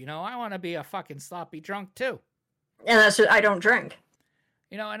catching up. You know, I want to be a fucking sloppy drunk too. And that's just, I don't drink.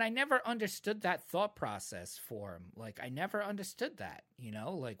 You know, and I never understood that thought process for him. Like, I never understood that, you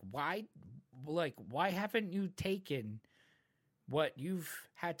know, like why haven't you taken what you've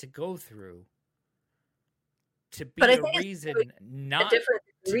had to go through to be a reason not to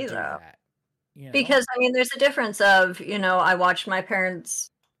do that? You know? Because, I mean, there's a difference of, you know, I watched my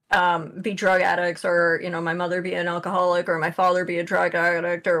parents be drug addicts, or, you know, my mother be an alcoholic, or my father be a drug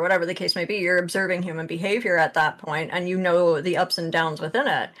addict, or whatever the case may be. You're observing human behavior at that point, and you know the ups and downs within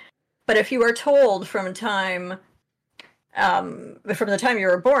it. But if you are told from the time you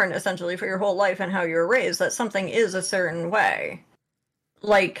were born, essentially for your whole life, and how you were raised, that something is a certain way,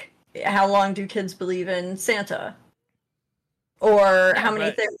 like, how long do kids believe in Santa? Or how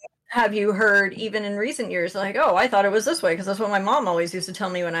many things have you heard, even in recent years, like, oh, I thought it was this way because that's what my mom always used to tell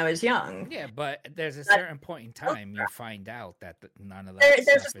me when I was young. Yeah, but there's a certain point in time you find out that none of that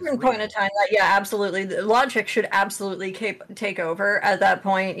there's a certain point in time that, yeah, absolutely, the logic should absolutely take over at that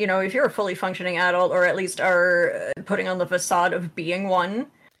point. You know, if you're a fully functioning adult, or at least are putting on the facade of being one,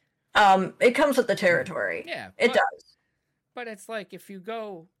 it comes with the territory. Yeah, it does. But it's like, if you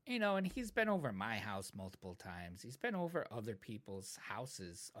go, you know, and he's been over my house multiple times. He's been over other people's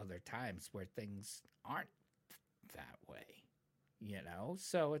houses other times where things aren't that way, you know?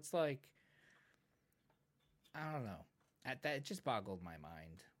 So it's like, I don't know. It just boggled my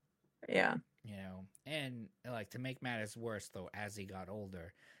mind. Yeah. You know? And, like, to make matters worse, though, as he got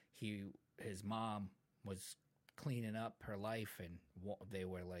older, his mom was cleaning up her life, and they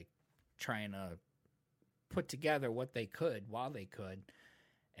were, like, trying to put together what they could while they could,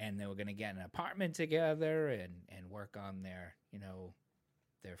 and they were going to get an apartment together and work on their, you know,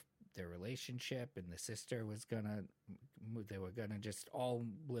 their relationship, and the sister was they were gonna just all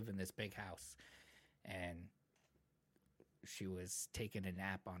live in this big house, and she was taking a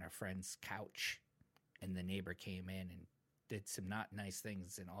nap on her friend's couch, and the neighbor came in and did some not nice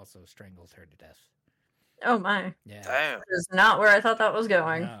things and also strangled her to death. Oh my. Yeah. Damn. That is not where I thought that was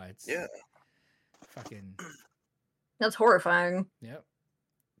going. No, it's fucking, that's horrifying. Yep.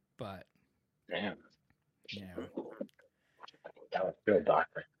 But Damn. you know, That was good,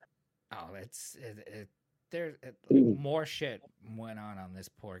 doctor. oh, there's more shit went on this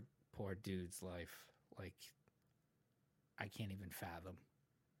poor dude's life. Like, I can't even fathom.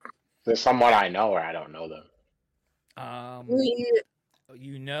 There's someone I know, or I don't know them.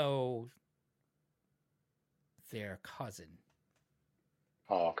 You know, their cousin.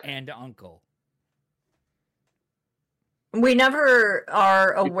 Oh, okay. And uncle. We never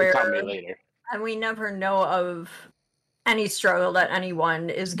are You can aware, tell me later. and we never know of any struggle that anyone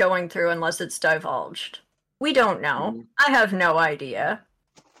is going through unless it's divulged. We don't know. Mhm. I have no idea.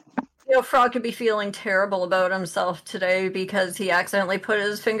 You know, Frog could be feeling terrible about himself today because he accidentally put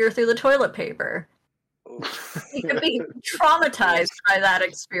his finger through the toilet paper. He could be traumatized by that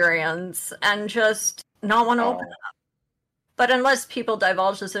experience and just not want to open it up. But unless people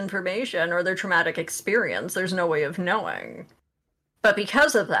divulge this information or their traumatic experience, there's no way of knowing. But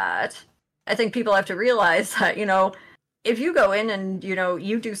because of that, I think people have to realize that, you know, if you go in and, you know,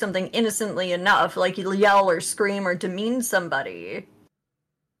 you do something innocently enough, like you yell or scream or demean somebody, I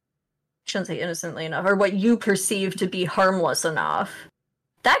shouldn't say innocently enough, or what you perceive to be harmless enough,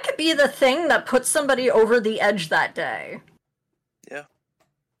 that could be the thing that puts somebody over the edge that day. Yeah.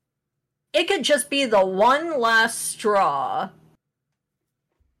 It could just be the one last straw.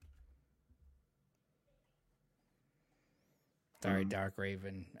 Sorry, Dark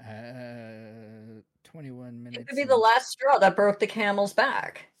Raven. 21 minutes. It could be the last straw that broke the camel's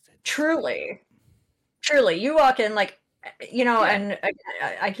back. Truly. Truly. You walk in, like, you know, and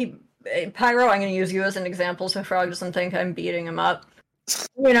I keep... Pyro, I'm going to use you as an example so Frog doesn't think I'm beating him up.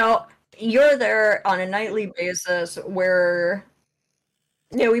 You know, you're there on a nightly basis where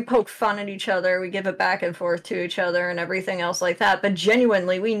we poke fun at each other, we give it back and forth to each other and everything else like that, but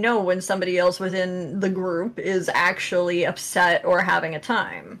genuinely we know when somebody else within the group is actually upset or having a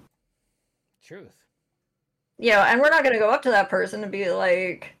time. Truth. And we're not going to go up to that person and be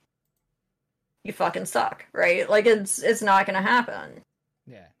like, you fucking suck, right? Like, it's not going to happen.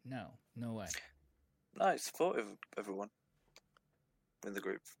 Yeah, no way. Nice, supportive of everyone in the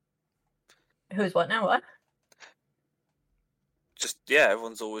group. Who's what now? What? Just,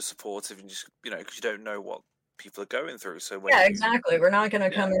 everyone's always supportive, and just, because you don't know what people are going through. So when exactly. We're not going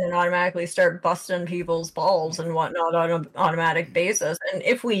to come in and automatically start busting people's balls and whatnot on an automatic basis. And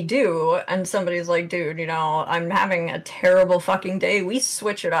if we do, and somebody's like, dude, I'm having a terrible fucking day, we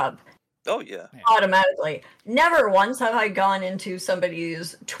switch it up. Oh, yeah. Automatically. Never once have I gone into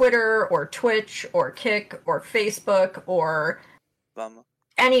somebody's Twitter or Twitch or Kick or Facebook or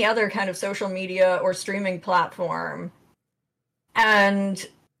any other kind of social media or streaming platform and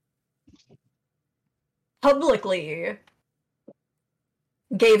publicly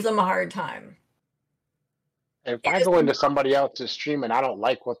gave them a hard time. If I go into somebody else's stream and I don't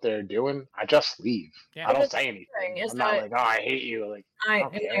like what they're doing, I just leave. Yeah. I don't say anything. I'm not like, oh, I hate you. Like,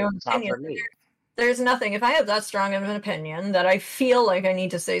 it's not for me. There's nothing. If I have that strong of an opinion that I feel like I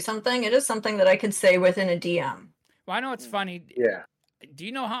need to say something, it is something that I could say within a DM. Well, I know it's funny. Yeah. Do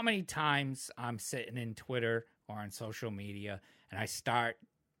you know how many times I'm sitting in Twitter or on social media and I start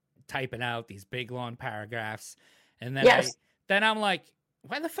typing out these big long paragraphs, and then I'm like,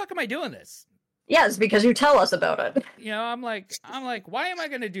 why the fuck am I doing this? Yes, because you tell us about it. I'm like, why am I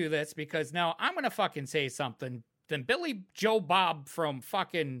going to do this? Because now I'm going to fucking say something. Then Billy Joe Bob from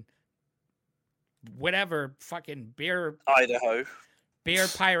fucking whatever fucking Idaho, Beer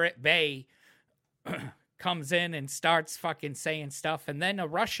Pirate Bay comes in and starts fucking saying stuff. And then a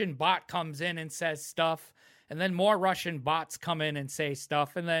Russian bot comes in and says stuff. And then more Russian bots come in and say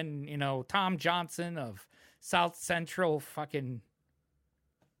stuff. And then, Tom Johnson of South Central fucking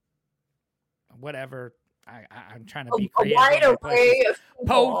whatever. I'm trying to be creative. A wide array of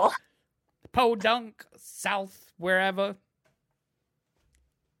people. Podunk, South, wherever.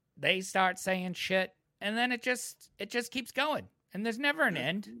 They start saying shit. And then it just keeps going. And there's never an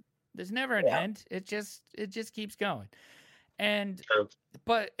end. There's never an end. It just keeps going. And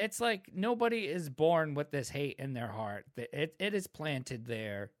but it's like nobody is born with this hate in their heart. It is planted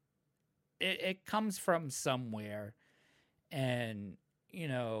there. It comes from somewhere. And,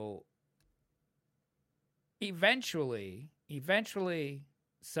 eventually,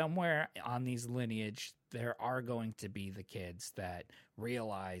 somewhere on these lineage, there are going to be the kids that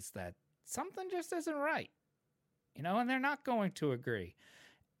realize that something just isn't right. And they're not going to agree.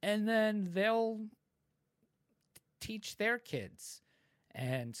 And then they'll teach their kids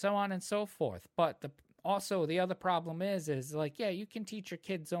and so on and so forth. But also the other problem is like, you can teach your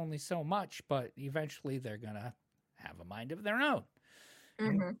kids only so much, but eventually they're going to have a mind of their own.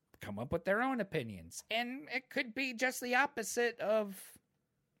 Mm-hmm. Come up with their own opinions. And it could be just the opposite of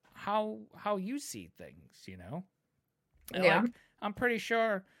how you see things, And Yeah. like, I'm pretty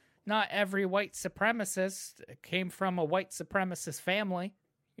sure not every white supremacist came from a white supremacist family,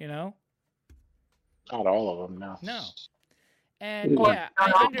 Not all of them, no. No. And Or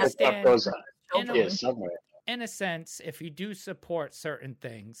I understand somewhere. in a sense, if you do support certain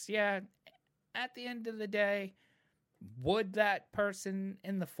things, at the end of the day, would that person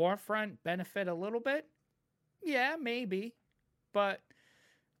in the forefront benefit a little bit? Yeah, maybe. But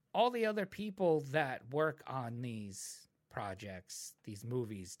all the other people that work on these projects, these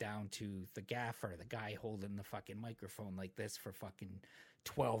movies, down to the gaffer, the guy holding the fucking microphone like this for fucking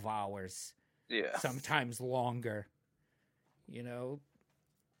 12 hours. Yeah. Sometimes longer.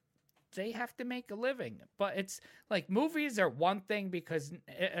 They have to make a living. But it's like movies are one thing because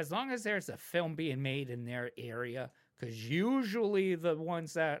as long as there's a film being made in their area, because usually the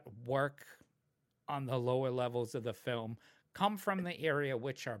ones that work on the lower levels of the film come from the area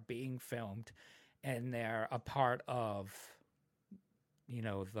which are being filmed, and they're a part of,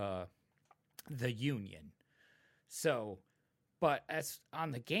 the union. So, but as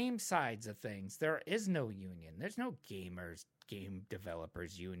on the game sides of things, there is no union. There's no game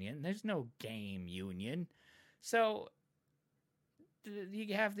developers union. There's no game union. So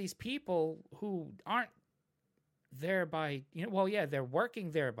you have these people who aren't there by, they're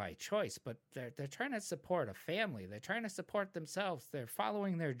working there by choice, but they're trying to support a family. They're trying to support themselves. They're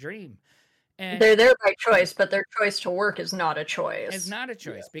following their dream. And they're there by choice, but their choice to work is not a choice. It's not a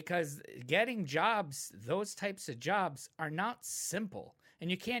choice because getting jobs, those types of jobs are not simple. And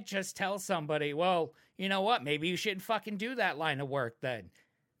you can't just tell somebody, well, you know what? Maybe you shouldn't fucking do that line of work then.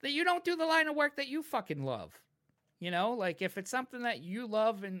 that you don't do the line of work that you fucking love. You know, like if it's something that you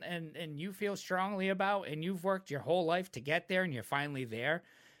love and you feel strongly about and you've worked your whole life to get there and you're finally there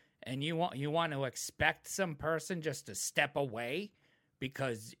and you want to expect some person just to step away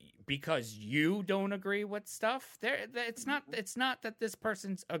because you don't agree with stuff, it's not that this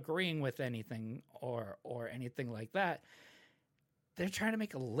person's agreeing with anything or anything like that. They're trying to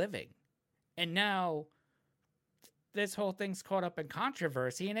make a living. And now this whole thing's caught up in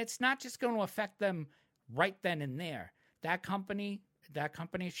controversy, and it's not just going to affect them right then and there. That company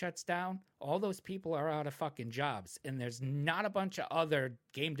shuts down. All those people are out of fucking jobs, and there's not a bunch of other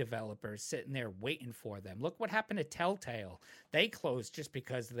game developers sitting there waiting for them. Look what happened to Telltale. They closed just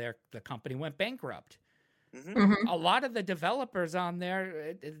because the company went bankrupt. Mhm. A lot of the developers on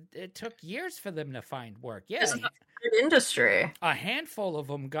there, it took years for them to find work. Yeah, It's a good industry. a handful of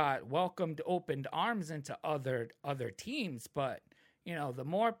them got welcomed opened arms into other teams, but you know, the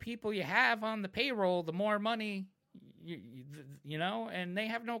more people you have on the payroll, the more money you know, and they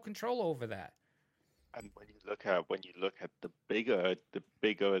have no control over that. And when you look at the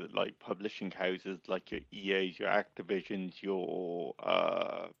bigger like publishing houses like your EAs, your Activisions, your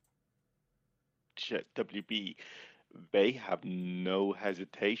WB, they have no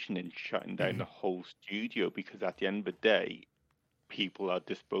hesitation in shutting down the whole studio because at the end of the day, people are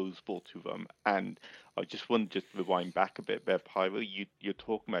disposable to them. And I just want to rewind back a bit there, Pyro. You're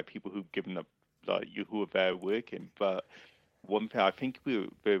talking about people who've given up, like you who are there working. But one thing, I think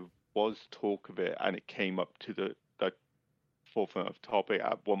there was talk of it, and it came up to the forefront of topic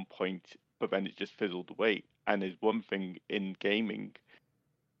at one point, but then it just fizzled away. And there's one thing in gaming,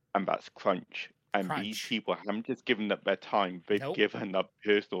 and that's crunch. And these people haven't just given up their time; they've given up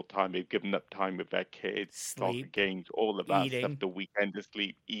personal time. They've given up time with their kids, sleep, games, all of that stuff. The weekend to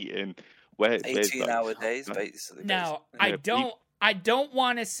sleep, eating. 18-hour days, basically. Now, I don't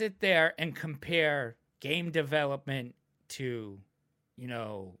want to sit there and compare game development to, you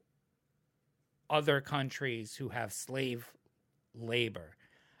know, other countries who have slave labor.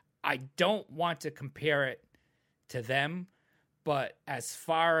 I don't want to compare it to them, but as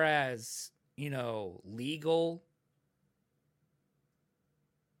far as, you know, legal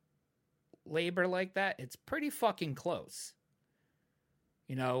labor like that, it's pretty fucking close.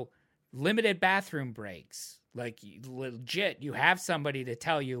 You know, limited bathroom breaks. Like, legit, you have somebody to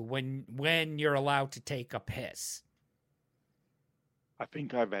tell you when you're allowed to take a piss. I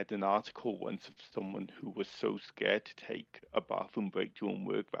think I read an article once of someone who was so scared to take a bathroom break during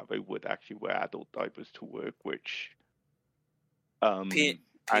work that they would actually wear adult diapers to work, which peeing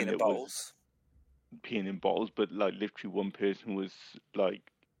in bottles. Peeing in bottles, but like literally one person was like,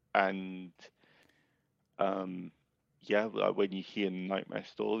 and yeah, like when you hear nightmare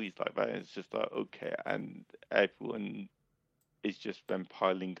stories like that, it's just like, okay, and everyone is just then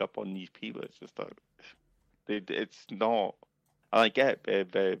piling up on these people. It's just like, it's not. I get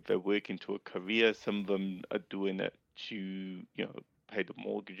they're working to a career. Some of them are doing it to, you know, pay the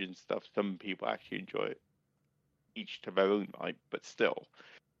mortgage and stuff. Some people actually enjoy it, each to their own, right? But still,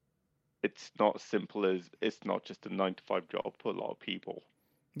 it's not as simple as, it's not just a 9-to-5 job for a lot of people.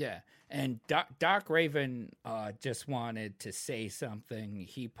 Yeah, and Doc Raven just wanted to say something.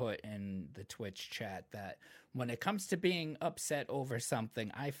 He put in the Twitch chat that when it comes to being upset over something,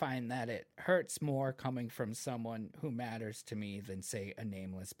 I find that it hurts more coming from someone who matters to me than, say, a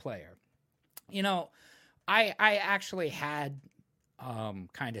nameless player. You know, I actually had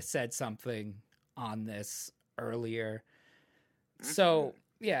kind of said something on this earlier. So,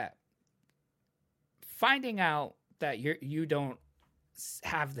 yeah, finding out that you don't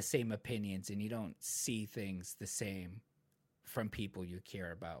have the same opinions and you don't see things the same from people you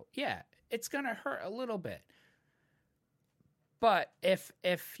care about, yeah, it's gonna hurt a little bit. But if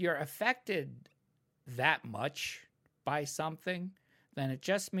you're affected that much by something, then it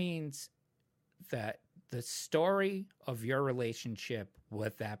just means that the story of your relationship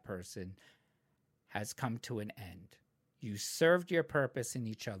with that person has come to an end. You served your purpose in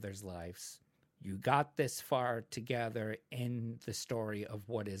each other's lives. You got this far together in the story of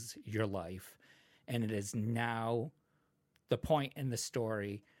what is your life. And it is now the point in the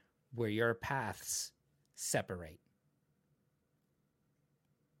story where your paths separate.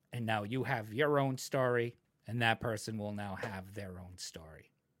 And now you have your own story, and that person will now have their own story.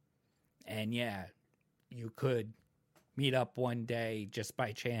 And yeah, you could meet up one day just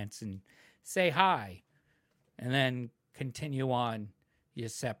by chance and say hi, and then continue on your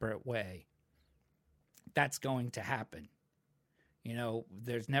separate way. That's going to happen. You know,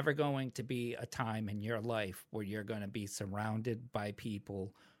 there's never going to be a time in your life where you're going to be surrounded by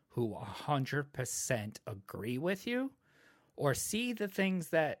people who 100% agree with you or see the things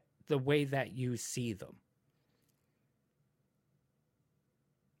the way that you see them.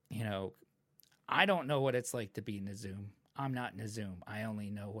 You know, I don't know what it's like to be Nazoom. I'm not Nazoom. I only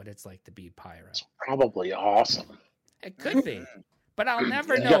know what it's like to be Pyro. It's probably awesome. It could be, but I'll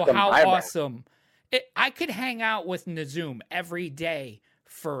never You know got them how eyebrows. awesome. I could hang out with Nazoom every day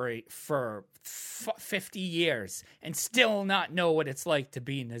for 50 years and still not know what it's like to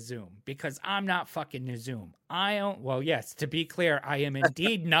be Nazoom, because I'm not fucking Nazoom. Well, yes, to be clear, I am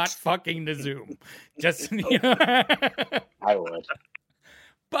indeed not fucking Nazoom. Just, you know. I would.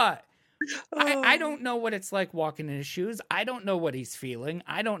 But I don't know what it's like walking in his shoes. I don't know what he's feeling.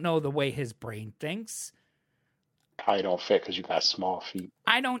 I don't know the way his brain thinks. Probably don't fit because you got small feet.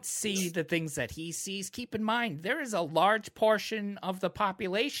 I don't see the things that he sees. Keep in mind, there is a large portion of the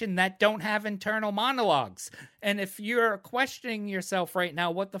population that don't have internal monologues. And if you're questioning yourself right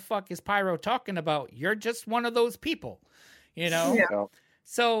now, what the fuck is Pyro talking about? You're just one of those people, you know? Yeah.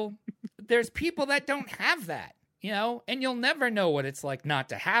 So there's people that don't have that, you know? And you'll never know what it's like not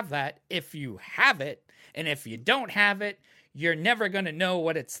to have that if you have it. And if you don't have it, you're never going to know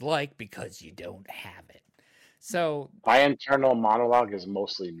what it's like because you don't have it. So My internal monologue is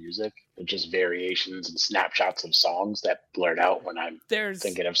mostly music, but just variations and snapshots of songs that blurt out when I'm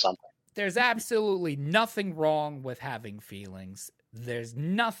thinking of something. there's absolutely nothing wrong with having feelings. There's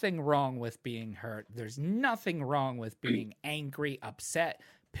nothing wrong with being hurt. There's nothing wrong with being angry, upset,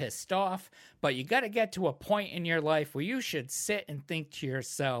 pissed off. But you got to get to a point in your life where you should sit and think to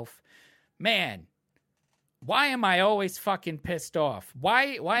yourself, man, why am I always fucking pissed off?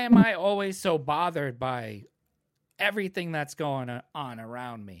 Why am I always so bothered by everything that's going on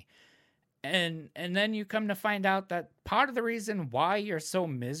around me? And then you come to find out that part of the reason why you're so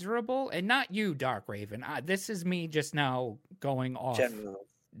miserable, and not you, Dark Raven, this is me just now going off,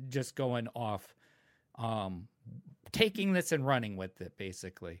 taking this and running with it,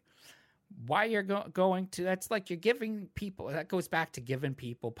 basically. Why you're going to, that's like you're giving people, that goes back to giving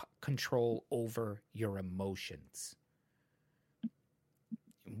people control over your emotions.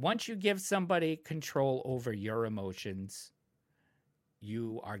 Once you give somebody control over your emotions,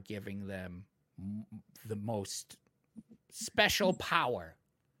 you are giving them the most special power,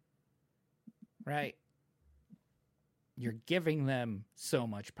 right? You're giving them so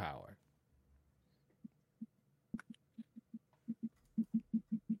much power.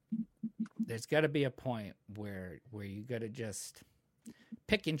 There's got to be a point where you got to just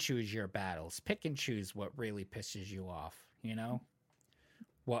pick and choose your battles. Pick and choose what really pisses you off, you know?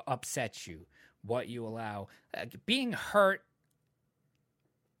 What upsets you, what you allow. Being hurt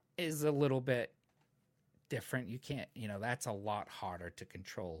is a little bit different. You can't, you know, that's a lot harder to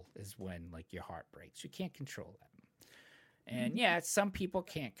control, is when like your heart breaks. You can't control that. And yeah, some people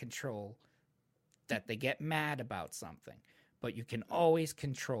can't control that they get mad about something, but you can always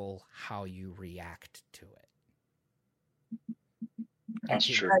control how you react to it. That's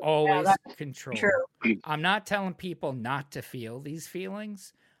you can true. always control. True. I'm not telling people not to feel these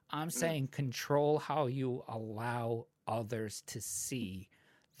feelings. I'm saying control how you allow others to see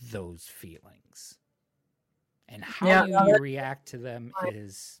those feelings. And how you react to them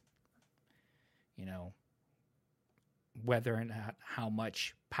is, you know, whether or not how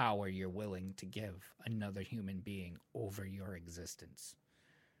much power you're willing to give another human being over your existence.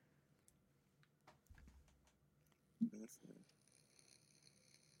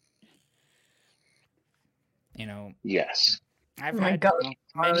 You know, Yes. I've Oh my had God.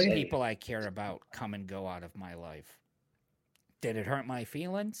 many people I care about come and go out of my life. Did it hurt my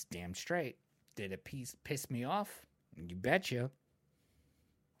feelings? Damn straight. Did it piss me off? You betcha.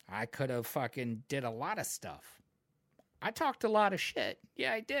 I could have fucking did a lot of stuff. I talked a lot of shit.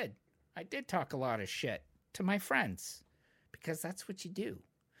 Yeah, I did. I did talk a lot of shit to my friends because that's what you do.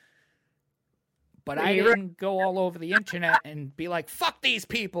 But I didn't go all over the internet and be like, fuck these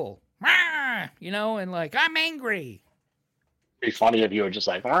people. You know, and like, I'm angry. It'd be funny if you were just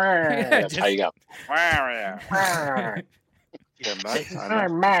like, that's how you go. I'm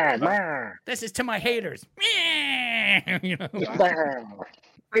mad. This is to my haters. You know?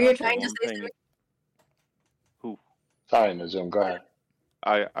 Are you trying to say something? Who? Sorry, Nazoom, go ahead.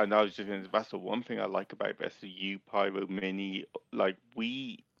 I know, I was just going to, that's the one thing I like about Best of You, Pyro, Mini. Like,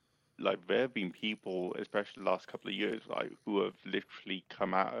 there have been people, especially the last couple of years, like, who have literally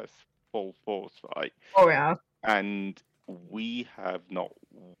come at us full force, right? Oh, yeah. And we have not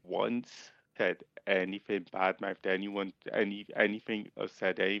once said anything, badmouthed anyone, anything, or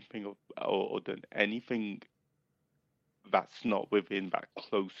said anything, or done anything that's not within that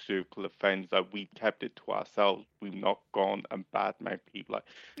close circle of friends. Like, we kept it to ourselves. We've not gone and badmouthed people. Like,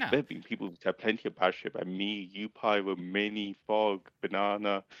 No. there have been people who said plenty of bad shit about me, you, Pyro, Mini, Fog,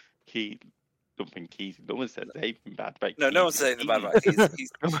 Banana, Key. Don't think Keys. No one says anything bad about No, Keys. no one's saying about that.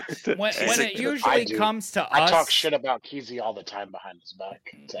 He's When it usually I do. comes to I us, talk shit about Keezy all the time behind his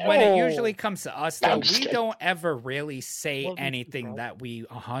back. when it usually comes to us, No, though, I'm just we kidding. don't ever really say Love you, anything bro. that we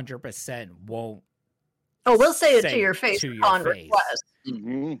 100% won't. Oh, we'll say it Say to your face to your upon face. request.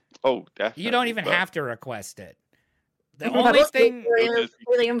 Mm-hmm. Oh, definitely. You don't even but- have to request it. The We'll only say it thing,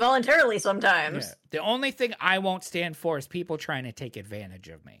 really involuntarily sometimes. yeah, the only thing I won't stand for is people trying to take advantage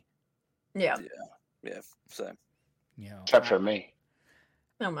of me. Yeah. yeah, same. You know, Except for me.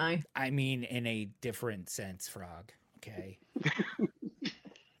 Oh my. I mean, in a different sense, Frog. Okay,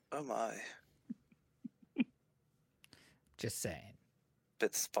 Oh my, just saying.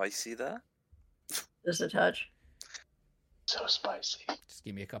 bit spicy there. Just a touch. So spicy. Just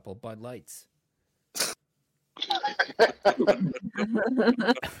give me a couple of Bud Lights.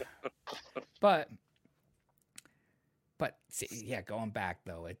 But see, yeah, going back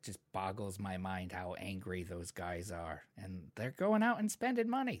though, it just boggles my mind how angry those guys are, and they're going out and spending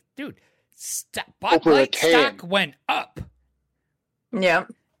money, dude. Bud Over a Light can. stock went up. Yeah.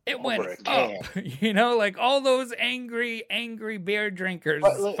 It Over went a up. You know, like all those angry beer drinkers.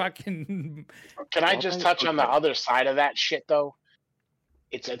 But look- Fucking. Can I just touch on the other side of that shit though?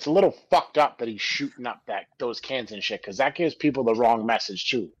 It's a little fucked up that he's shooting up those cans and shit, because that gives people the wrong message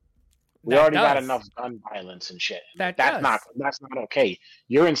too. We That already got does. enough gun violence and shit. That That's does. not okay.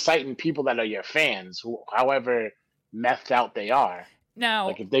 You're inciting people that are your fans, who, however methed out they are. Now,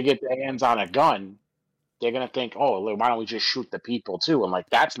 Like if they get their hands on a gun, they're gonna think, oh, look, why don't we just shoot the people too? And like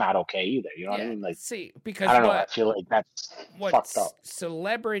that's not okay either. You know what I mean? Like see, because I don't know. I what, feel like that's what fucked up.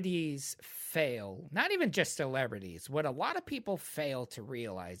 celebrities fail, not even just celebrities, what a lot of people fail to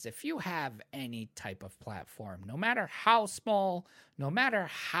realize, if you have any type of platform, no matter how small, no matter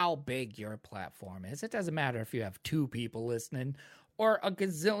how big your platform is, it doesn't matter if you have 2 people listening or a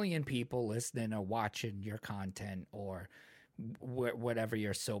gazillion people listening or watching your content or whatever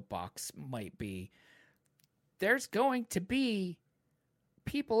your soapbox might be, there's going to be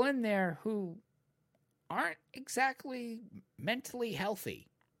people in there who aren't exactly mentally healthy.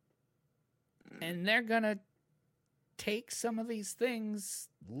 And they're going to take some of these things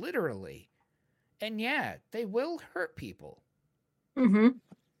literally. And yeah, they will hurt people. Mm-hmm.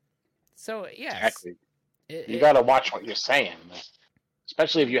 So, yes. Exactly. You got to watch what you're saying,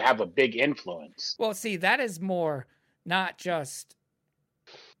 especially if you have a big influence. Well, see, that is more not just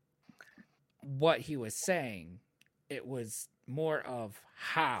what he was saying. It was more of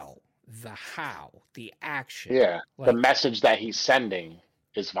the action. Yeah, the Like, message that he's sending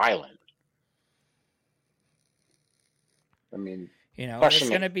is violent. I mean, you know, question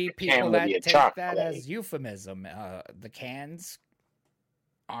there's going to if be the people can would that be a take chalk that play. as euphemism. The cans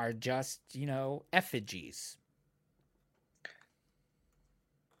are just, you know, effigies.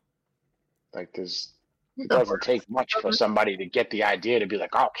 like there's it doesn't take much for somebody to get the idea to be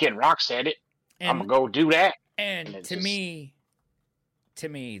like, oh, Kid Rock said it. I'm And, gonna go do that. and and it's to just- me,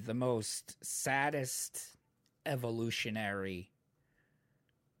 the most saddest evolutionary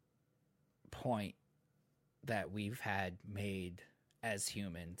point that we've had made as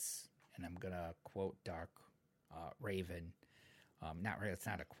humans, and I'm gonna quote Dark Raven. Not really. It's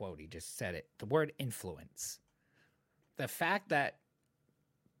not a quote. He just said it. The word influence. The fact that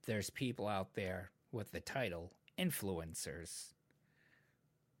there's people out there with the title influencers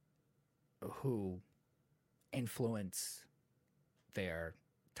who influence their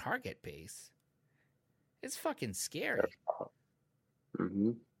target base is fucking scary.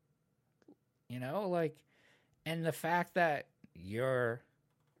 Mm-hmm. You know, like, and the fact that you're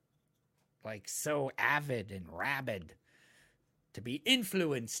like so avid and rabid to be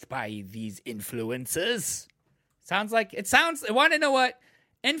influenced by these influencers I want to know what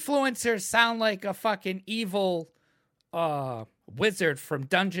influencers sound like. A fucking evil wizard from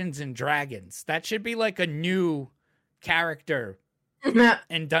Dungeons and Dragons. That should be like a new character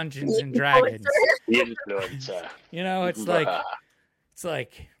in Dungeons and Dragons. The influencer. You know, it's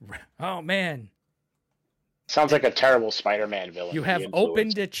like, oh man, Sounds like a terrible Spider-Man villain. you The have influencer.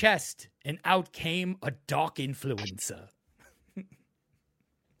 opened a chest and out came a dark influencer.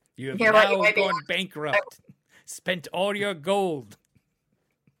 You have Yeah, like, now you might be- gone bankrupt, spent all your gold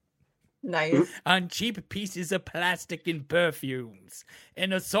Nice. on cheap pieces of plastic and perfumes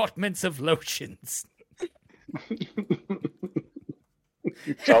and assortments of lotions.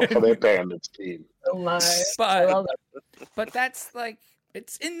 It's all for their pyramid scheme. Oh my. I love But that's like,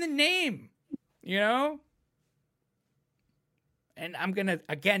 it's in the name, you know? and I'm going to,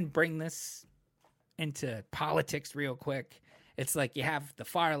 again, bring this into politics real quick. It's like you have the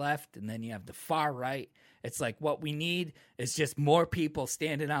far left and then you have the far right. It's like what we need is just more people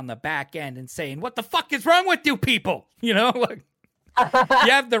standing on the back end and saying, what the fuck is wrong with you people? You know, like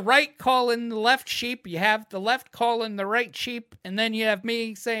you have the right calling the left sheep. You have the left calling the right sheep. And then you have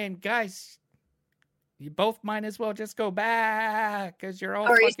me saying, guys, you both might as well just go back because you're all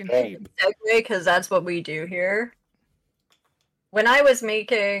fucking sheep. Because that's what we do here. When I was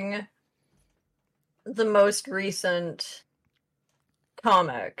making the most recent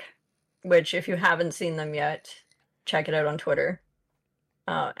comic, which if you haven't seen them yet, check it out on Twitter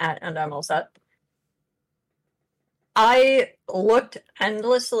at and I'm all set. I looked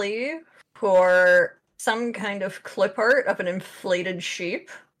endlessly for some kind of clip art of an inflated sheep.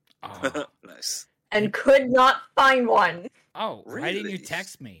 Oh. Nice. And could not find one. Oh, Really? why didn't you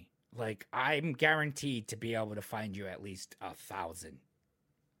text me? Like, I'm guaranteed to be able to find you at least 1,000.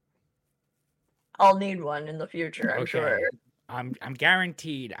 I'll need one in the future, I'm sure. I'm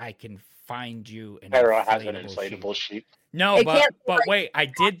guaranteed I can find you an Pyro has an inflatable inflatable sheep. No, It but can't be like- wait, I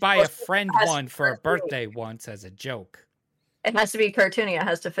did buy a friend It has one to for a be cartoony. birthday once as a joke. It has to be cartoony. It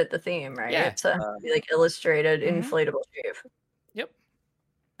has to fit the theme, right? Yeah. It's a be like illustrated, Mhm. inflatable sheep. Yep.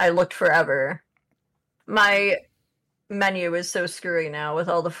 I looked forever. My menu is so screwy now with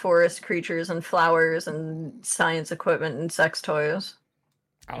all the forest creatures and flowers and science equipment and sex toys.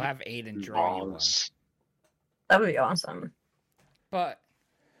 I'll have Aiden draw you one. Bongs. That would be awesome. But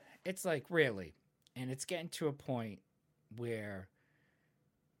it's like, really, and it's getting to a point where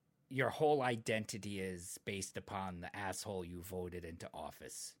your whole identity is based upon the asshole you voted into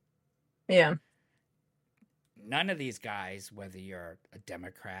office. Yeah. None of these guys, whether you're a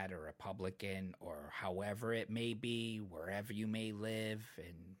Democrat or Republican or however it may be, wherever you may live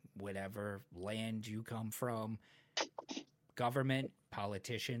and whatever land you come from, government,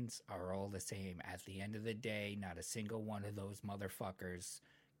 politicians are all the same. At the end of the day, not a single one of those motherfuckers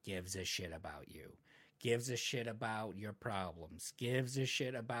gives a shit about you, gives a shit about your problems, gives a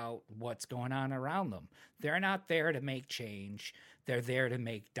shit about what's going on around them. They're not there to make change. They're there to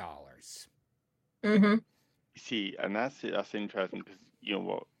make dollars. Mm-hmm. See, and that's interesting because you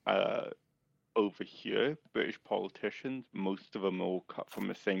know what? Over here, British politicians, most of them are all cut from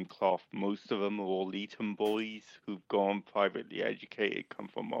the same cloth. Most of them are all Eton boys who've gone privately educated, come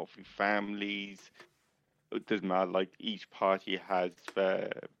from wealthy families. It doesn't matter. Like each party has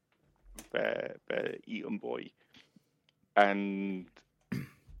their Eton boy, and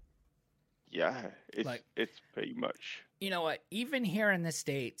yeah, it's pretty much. You know what? Even here in the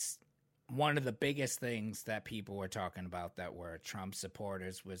States, one of the biggest things that people were talking about that were Trump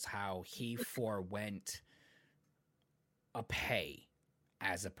supporters was how he forewent a pay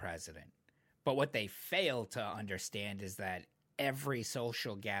as a president. But what they fail to understand is that every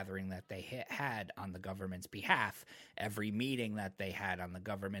social gathering that they had on the government's behalf, every meeting that they had on the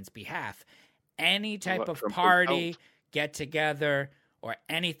government's behalf, any type of party, get together, or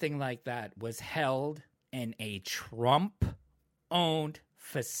anything like that was held in a Trump-owned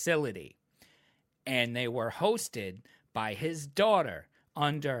facility. And they were hosted by his daughter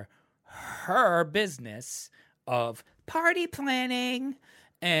under her business of party planning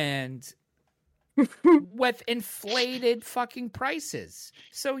and with inflated fucking prices.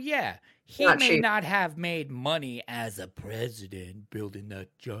 So yeah, he may not have made money as a president building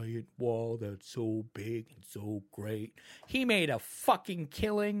that giant wall that's so big and so great. He made a fucking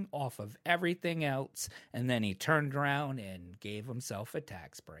killing off of everything else, and then he turned around and gave himself a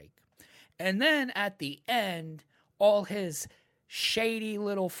tax break. And then at the end, all his shady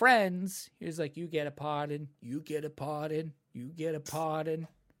little friends, he was like, you get a pardon, you get a pardon, you get a pardon.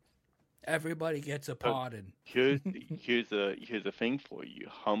 Everybody gets a pardon. Here's a thing for you.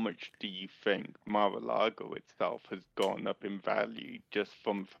 How much do you think Mar-a-Lago itself has gone up in value just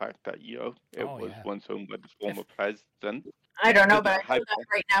from the fact that it was once owned by the former president? I don't know, but I know that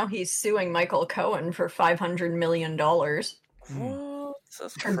right now he's suing Michael Cohen for $500 million. For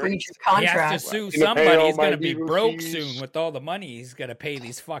breach of contract. He has to sue somebody. He's going to be broke soon with all the money he's going to pay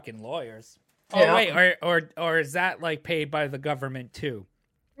these fucking lawyers. Oh, wait, or is that like paid by the government too?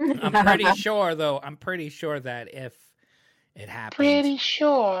 I'm pretty sure, though. I'm pretty sure that if it happened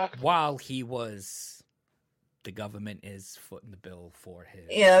while he was, the government is footing the bill for his.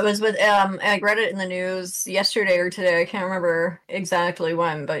 Yeah, it was with, I read it in the news yesterday or today. I can't remember exactly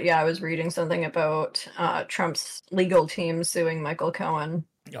when, but yeah, I was reading something about Trump's legal team suing Michael Cohen.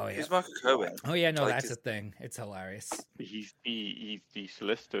 Oh, yeah. Who's Michael Cohen? Oh, yeah, no, that's a thing. It's hilarious. He's the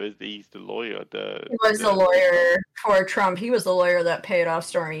solicitor, he's the lawyer. He was the lawyer for Trump. He was the lawyer that paid off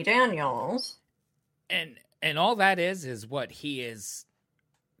Stormy Daniels. And And all that is what he is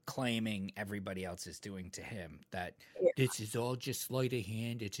claiming everybody else is doing to him. That this is all just sleight of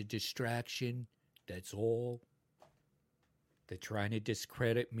hand. It's a distraction. That's all. They're trying to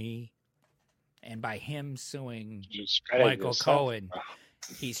discredit me. And by him suing Michael Cohen,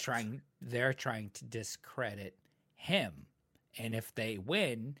 they're trying to discredit him. And if they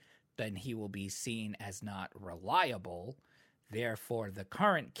win, then he will be seen as not reliable. Therefore, the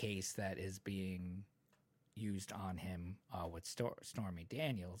current case that is being used on him with Stormy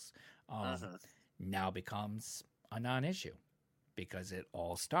Daniels now becomes a non-issue, because it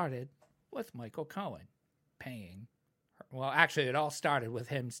all started with Michael Cohen paying her. Well, actually, it all started with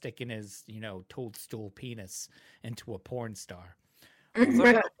him sticking his, toadstool penis into a porn star. I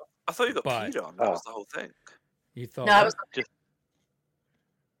thought you got peed on. That was the whole thing. You thought? No,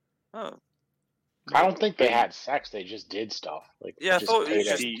 Oh. I don't think they had sex. They just did stuff. Like, Yeah, I just thought paid it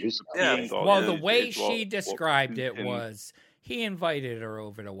us was to do something. yeah. Well, the way she described it was he invited her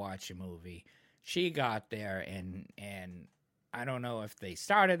over to watch a movie. She got there, and I don't know if they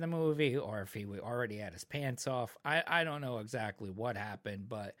started the movie or if he already had his pants off. I don't know exactly what happened,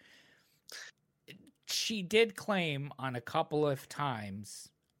 but she did claim on a couple of times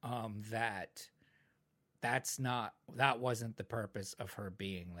that wasn't the purpose of her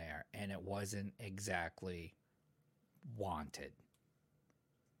being there, and it wasn't exactly wanted.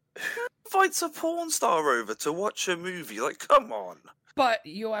 Who invites a porn star over to watch a movie? Like, come on. But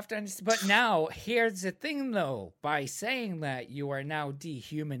you have to understand. But now, here's the thing, though. By saying that, you are now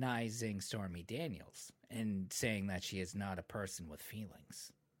dehumanizing Stormy Daniels and saying that she is not a person with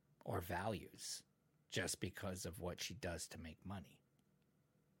feelings or values just because of what she does to make money.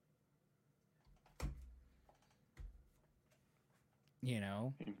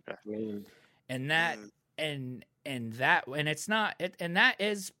 And that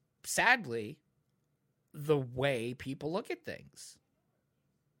is sadly the way people look at things.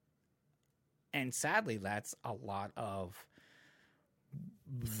 And sadly, that's a lot of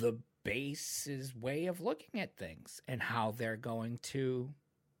the base's way of looking at things and how they're going to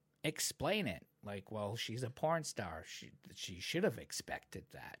explain it. Like, well, she's a porn star. She should have expected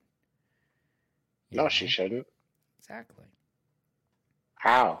that. No, she shouldn't. Exactly.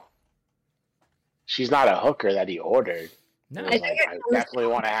 How? She's not a hooker that he ordered. No. I definitely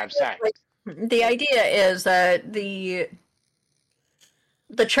want to have sex. The idea is that the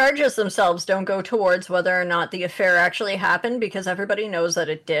charges themselves don't go towards whether or not the affair actually happened, because everybody knows that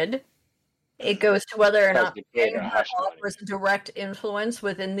it did. It goes to whether or not paying her off was a direct influence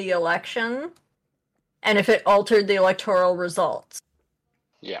within the election, and if it altered the electoral results.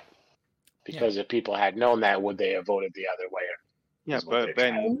 Yeah. Because if people had known that, would they have voted the other way? Yeah, but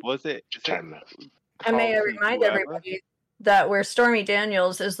then was it? I may remind everybody that where Stormy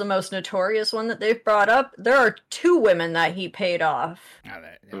Daniels is the most notorious one that they've brought up, there are 2 women that he paid off.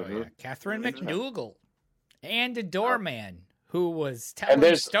 Yeah. Catherine McDougal and a doorman who was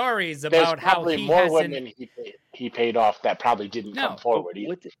telling stories about how he more hasn't... women he paid off that probably didn't come forward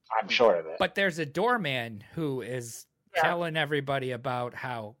either. I'm sure of it. But there's a doorman who is telling everybody about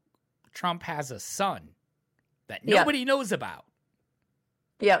how Trump has a son that nobody knows about.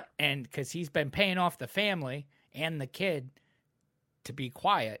 Yep. And because he's been paying off the family and the kid to be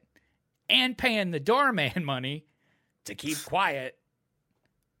quiet and paying the doorman money to keep quiet.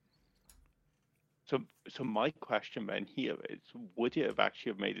 So my question then here is, would it have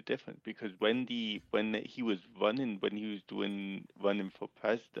actually made a difference? Because when he was running for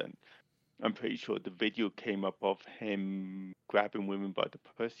president, I'm pretty sure the video came up of him grabbing women by the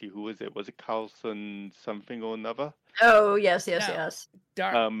pussy. Who was it? Was it Carlson something or another? Oh, yes. And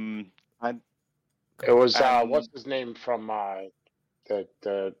it was what's his name from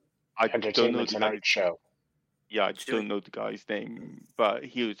the Entertainment Tonight show. Yeah, I don't know the guy's name, but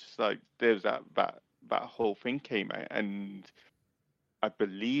he was just like, there's that whole thing came out, and I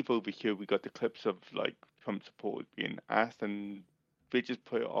believe over here we got the clips of like Trump supporters being asked, and they just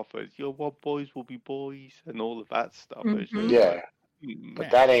put it off as, what boys will be boys and all of that stuff. Mm-hmm.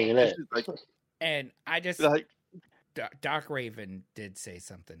 But that ain't it. And I just like Doc Raven did say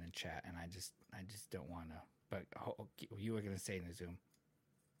something in chat, and I just don't want to. But you were going to say in the Zoom.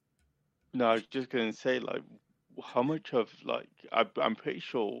 No, I was just going to say, like, how much of, like, I'm pretty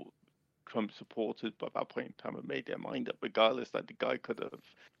sure Trump supporters by that point in time have made their mind up, regardless that the guy could have,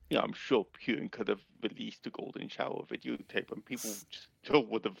 I'm sure Putin could have released the Golden Shower videotape and people still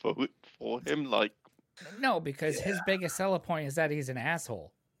would have voted for him. Like, no, because his biggest selling point is that he's an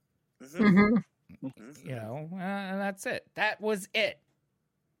asshole. Mm-hmm. And that's it. That was it.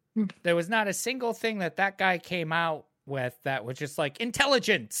 There was not a single thing that guy came out with that was just like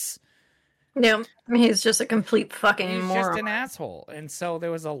intelligence. No, he's just a complete fucking He's moron. just an asshole. And so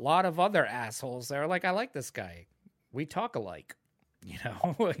there was a lot of other assholes that were like, I like this guy. We talk alike, you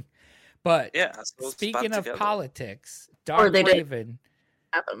know? But Yeah, so it's speaking band of together. politics, Or Dark they did. Raven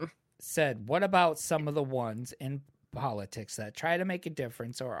said, what about some of the ones in politics that try to make a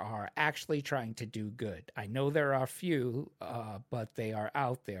difference or are actually trying to do good? I know there are few, but they are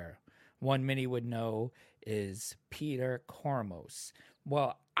out there. One many would know is Peter Kormos.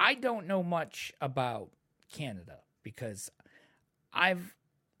 Well, I don't know much about Canada because I've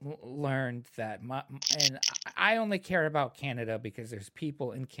learned that and I only care about Canada because there's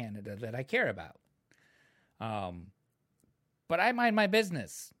people in Canada that I care about. But I mind my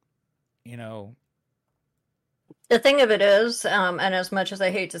business, you know. The thing of it is, and as much as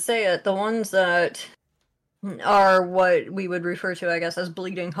I hate to say it, the ones that are what we would refer to, I guess, as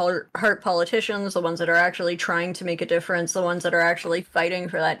bleeding heart politicians, the ones that are actually trying to make a difference, the ones that are actually fighting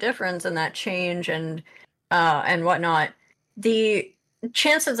for that difference and that change and whatnot, the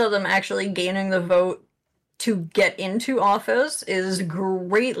chances of them actually gaining the vote to get into office is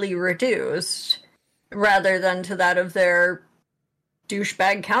greatly reduced rather than to that of their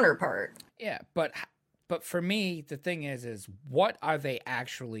douchebag counterpart. Yeah, but for me, the thing is what are they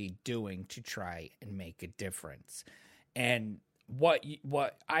actually doing to try and make a difference? And what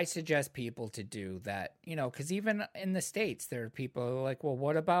I suggest people to do that, you know, because even in the States, there are people who are like, well,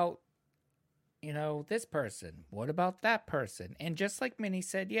 what about, you know, this person? What about that person? And just like Minnie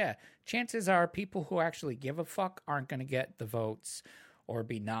said, yeah, chances are people who actually give a fuck aren't going to get the votes or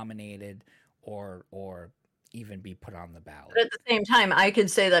be nominated or even be put on the ballot. But at the same time, I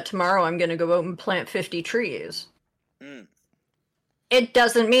could say that tomorrow I'm going to go out and plant 50 trees. It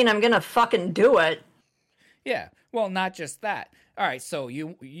doesn't mean I'm going to fucking do it. Yeah. Well, not just that. All right, so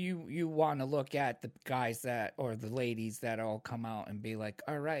you want to look at the guys that or the ladies that all come out and be like,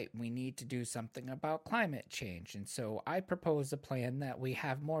 all right, we need to do something about climate change. And so I propose a plan that we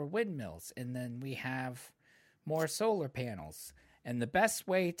have more windmills and then we have more solar panels. And the best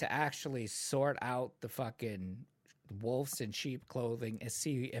way to actually sort out the fucking wolves in sheep clothing is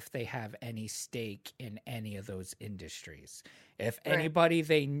see if they have any stake in any of those industries. If anybody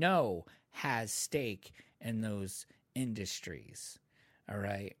they know has stake in those industries. All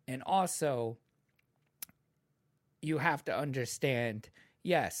right. And also, you have to understand,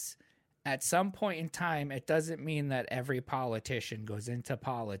 yes, at some point in time, it doesn't mean that every politician goes into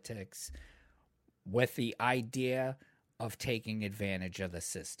politics with the idea of taking advantage of the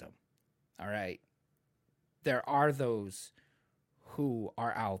system. All right. There are those who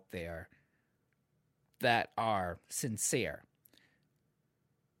are out there that are sincere.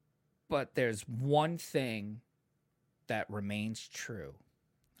 But there's one thing that remains true.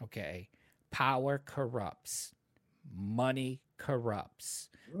 Okay. Power corrupts. Money corrupts.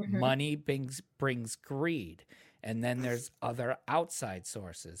 Mm-hmm. Money brings greed. And then there's other outside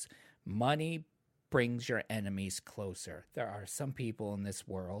sources. Money brings your enemies closer. There are some people in this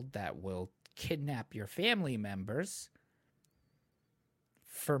world that will kidnap your family members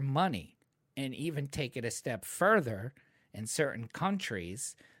for money. And even take it a step further, in certain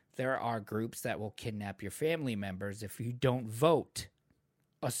countries, there are groups that will kidnap your family members if you don't vote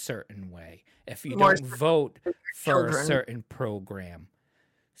a certain way, if you don't vote for a certain program.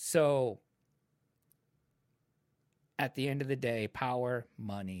 So, at the end of the day, power,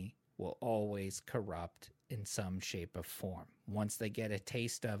 money will always corrupt in some shape or form. Once they get a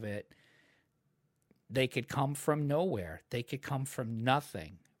taste of it, they could come from nowhere. They could come from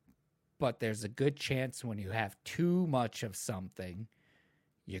nothing. But there's a good chance when you have too much of something,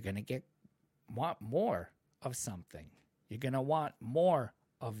 you're going to want more of something. You're going to want more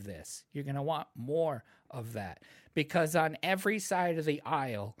of this. You're going to want more of that. Because on every side of the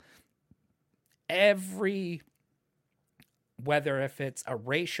aisle, whether if it's a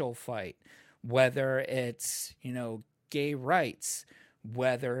racial fight, whether it's, you know, gay rights,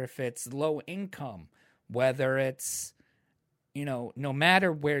 whether if it's low income, whether it's, you know, no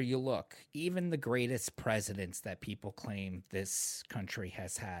matter where you look, even the greatest presidents that people claim this country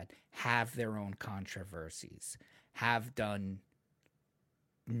has had have their own controversies, have done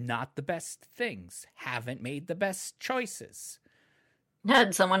not the best things, haven't made the best choices.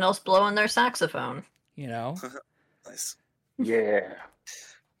 Had someone else blowing their saxophone. You know? Nice. Yeah.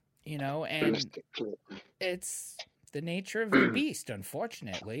 You know, and it's the nature of the beast,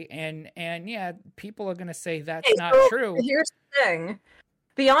 unfortunately. And yeah, people are going to say that's not true. Here's the thing.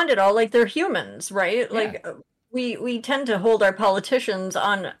 Beyond it all, like, they're humans, right? Yeah. Like, we tend to hold our politicians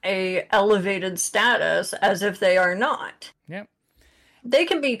on a elevated status as if they are not. Yep. They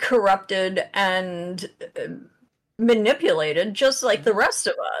can be corrupted and manipulated just like the rest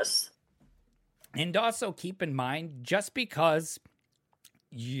of us. And also keep in mind, just because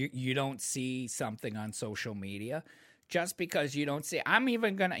you don't see something on social media, just because you don't see, I'm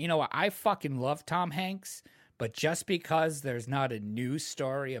even gonna, you know what, I fucking love Tom Hanks, but just because there's not a news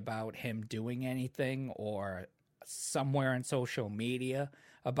story about him doing anything or somewhere on social media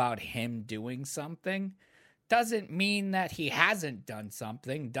about him doing something, doesn't mean that he hasn't done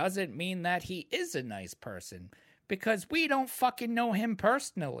something, doesn't mean that he is a nice person, because we don't fucking know him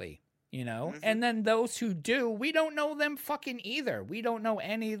personally. You know, and then those who do, we don't know them fucking either. We don't know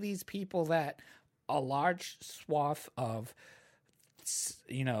any of these people that a large swath of,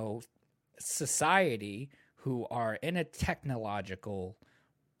 you know, society who are in a technological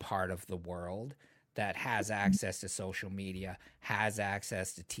part of the world that has access to social media, has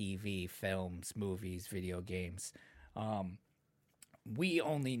access to TV, films, movies, video games. We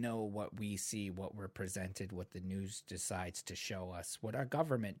only know what we see, what we're presented, what the news decides to show us, what our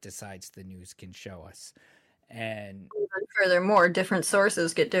government decides the news can show us. And furthermore, different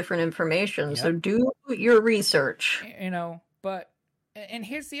sources get different information. Yep. So do your research. You know, and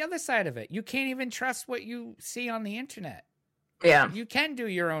here's the other side of it. You can't even trust what you see on the internet. Yeah. You can do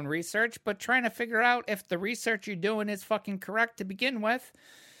your own research, but trying to figure out if the research you're doing is fucking correct to begin with,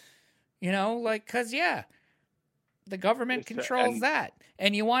 you know, like, cause yeah, the government controls that.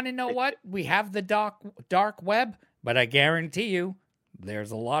 And you want to know what? We have the dark web, but I guarantee you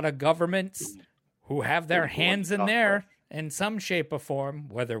there's a lot of governments who have their hands in there in some shape or form,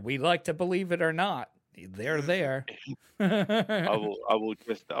 whether we like to believe it or not. They're there. I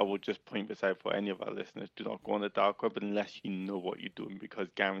will just point this out for any of our listeners. Do not go on the dark web unless you know what you're doing, because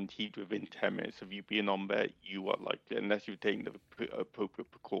guaranteed within 10 minutes of you being on there, you are likely, unless you're taking the appropriate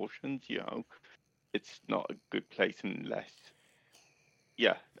precautions, you know, it's not a good place unless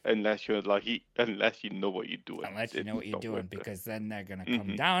you're like, unless you know what you're doing. Unless you know what you're doing, because then they're going to come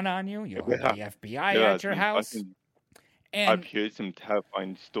Mhm. down on you. You'll have the FBI Yeah, at your house. I've And heard some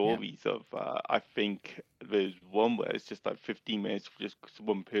terrifying stories of, I think there's one where it's just like 15 minutes for just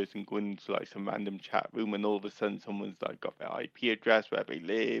one person going into like some random chat room, and all of a sudden someone's like got their IP address, where they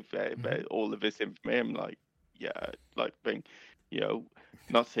live, all of this information. Like, yeah, like thing, you know,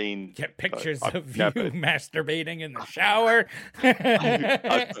 not saying get pictures I've of never- you masturbating in the shower.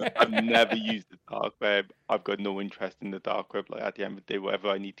 I've never used the dark web. I've got no interest in the dark web. Like, at the end of the day, whatever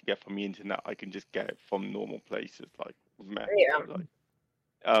I need to get from the internet, I can just get it from normal places, like Meta,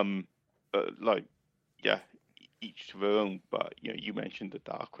 like yeah, each to their own. But you know, you mentioned the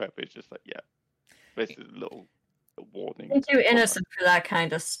dark web. It's just like, yeah, this is a little warning. I'm too innocent for that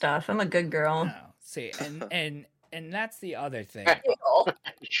kind of stuff. I'm a good girl. No, see, and that's the other thing.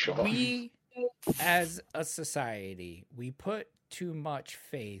 Sure. We, as a society, we put too much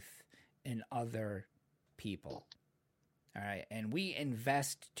faith in other people. All right, and we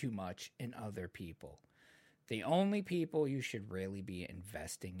invest too much in other people. The only people you should really be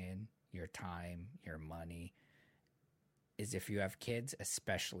investing in your time, your money, is if you have kids,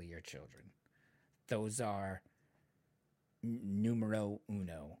 especially your children. Those are numero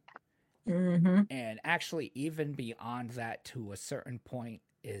uno. Mm-hmm. And actually, even beyond that, to a certain point,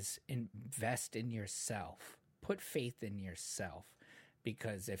 is invest in yourself. Put faith in yourself.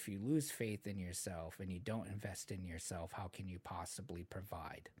 Because if you lose faith in yourself and you don't invest in yourself, how can you possibly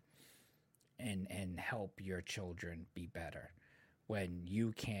provide and help your children be better when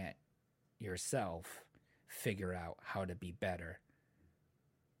you can't yourself figure out how to be better?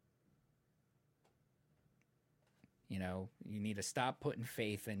 You know, you need to stop putting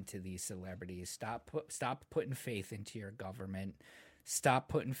faith into these celebrities. Stop putting faith into your government. Stop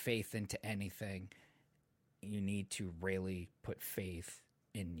putting faith into anything. You need to really put faith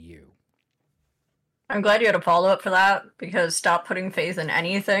in you. I'm glad you had a follow-up for that, because stop putting faith in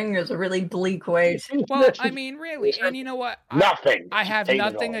anything is a really bleak way to... Well, I mean, really. And you know what? Nothing. I have Hate it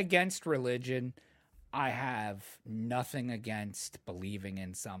nothing all. against religion. I have nothing against believing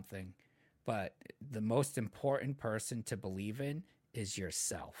in something. But the most important person to believe in is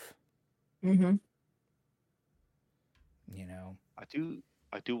yourself. Mm-hmm. You know?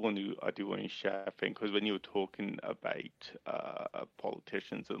 I do want to share a thing, because when you were talking about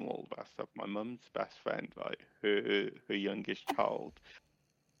politicians and all that stuff, my mum's best friend, right, her youngest child,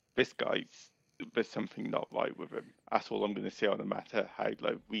 there's something not right with him. That's all I'm going to say, on no matter how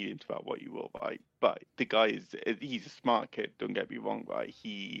like read into that what you will, right? But the guy he's a smart kid, don't get me wrong, right?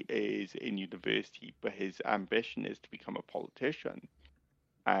 He is in university, but his ambition is to become a politician.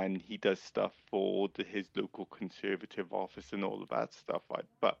 And he does stuff for his local conservative office and all of that stuff, right?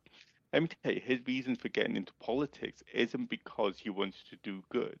 But let me tell you, his reason for getting into politics isn't because he wants to do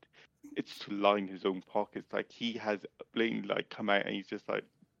good. It's to line his own pockets. Like, he has blatantly like come out and he's just like,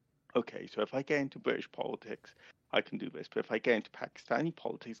 okay, so if I get into British politics, I can do this. But if I get into Pakistani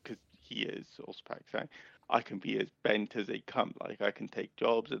politics, because he is also Pakistani, I can be as bent as they come. Like, I can take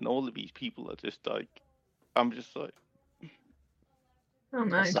jobs, and all of these people are just like, I'm just like, Oh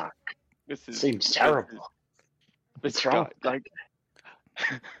That's my. not. this is Seems this terrible. is What's this wrong? guy. Like,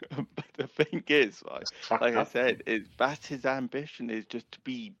 but the thing is, right, It's fucked like I up. said, is that's his ambition, is just to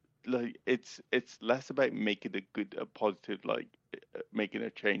be like, it's less about making a positive, like making a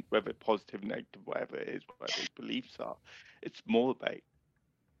change, whether positive, negative, whatever it is, whatever his beliefs are. It's more about,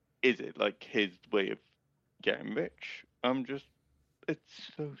 is it like his way of getting rich? It's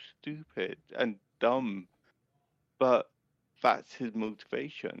so stupid and dumb, but that's his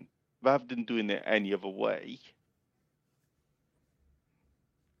motivation. Rather than doing it any other way,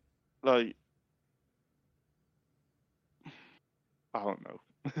 like, I don't know.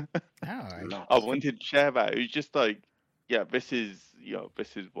 Oh, I, No. I wanted to share that. It was just like, yeah, this is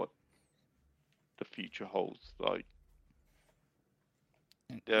what the future holds. Like,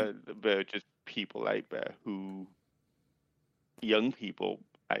 there are just people out there young people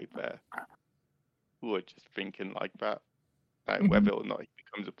out there, who are just thinking like that. Like, Mhm. whether or not he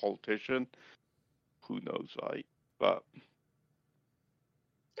becomes a politician, who knows, right? But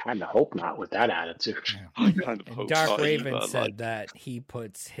Kind of hope not with that attitude. yeah. I kind of And hope Dark not Raven either. said Like, that he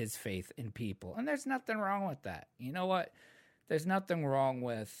puts his faith in people, and there's nothing wrong with that. You know what? There's nothing wrong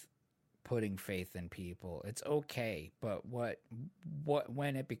with putting faith in people. It's okay, but what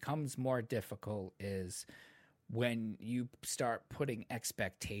when it becomes more difficult is when you start putting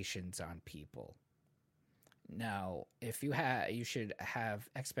expectations on people. Now, if you should have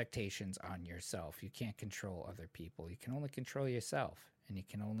expectations on yourself. You can't control other people. You can only control yourself, and you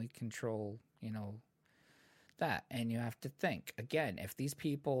can only control, that. And you have to think again, if these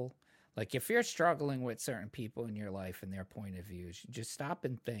people, like, if you're struggling with certain people in your life and their point of views, you just stop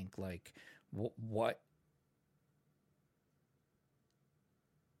and think, like, what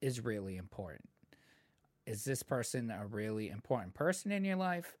is really important? Is this person a really important person in your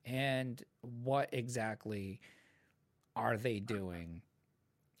life? And what exactly are they doing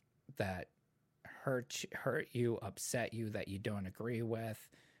that hurt you, upset you, that you don't agree with?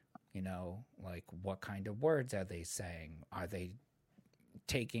 Like, what kind of words are they saying? Are they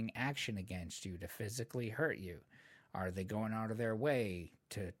taking action against you to physically hurt you? Are they going out of their way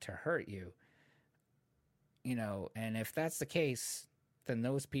to hurt you? And if that's the case, then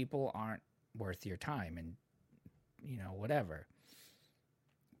those people aren't worth your time, and whatever.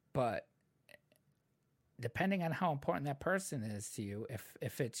 But depending on how important that person is to you,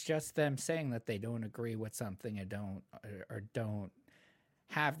 if it's just them saying that they don't agree with something, or don't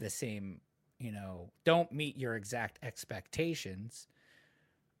have the same, don't meet your exact expectations,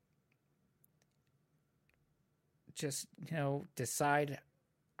 just decide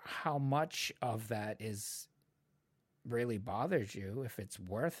how much of that is really bothers you, if it's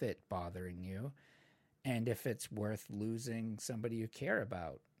worth it bothering you, and if it's worth losing somebody you care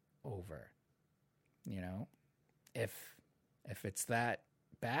about over. If it's that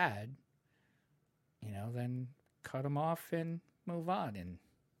bad, then cut them off and move on, and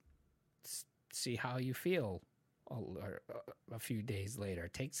see how you feel a few days later.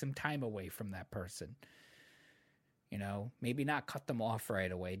 Take some time away from that person. Maybe not cut them off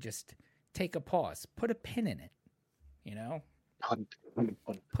right away. Just take a pause. Put a pin in it.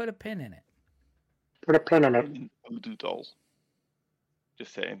 Put a pin in it. Put a pin in it. voodoo doll.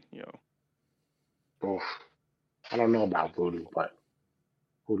 Just saying, Oof. I don't know about voodoo, but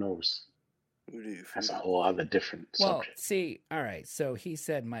who knows? That's a whole other different Well, subject. see, all right. So he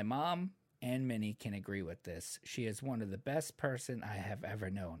said, my mom and Minnie can agree with this. She is one of the best person I have ever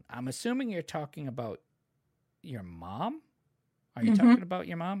known. I'm assuming you're talking about your mom? Are you talking about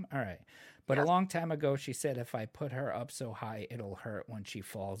your mom? All right. But a long time ago, she said, if I put her up so high, it'll hurt when she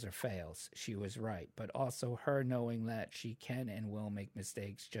falls or fails. She was right. But also her knowing that she can and will make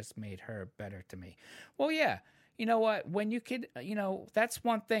mistakes just made her better to me. Well, yeah. You know what? When you could, that's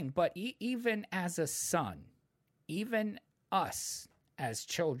one thing. But even as a son, even us as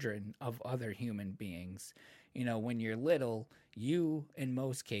children of other human beings, when you're little, you, in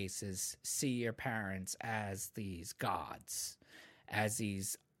most cases, see your parents as these gods, as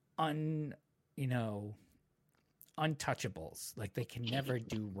these untouchables. Like, they can never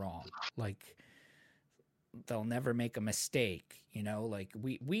do wrong. Like, they'll never make a mistake. Like,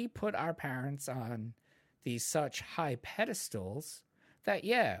 we put our parents on these such high pedestals that,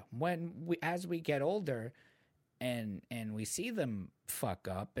 as we get older and we see them fuck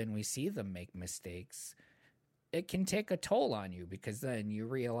up and we see them make mistakes, it can take a toll on you, because then you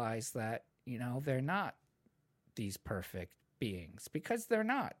realize that, they're not these perfect beings, because they're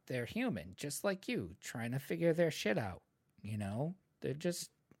not. They're human, just like you, trying to figure their shit out. You know, they're just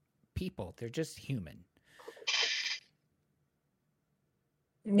people. They're just human.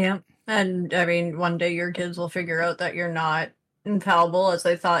 Yeah. And I mean, one day your kids will figure out that you're not infallible as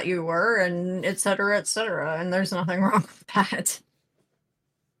they thought you were, and et cetera, et cetera. And there's nothing wrong with that.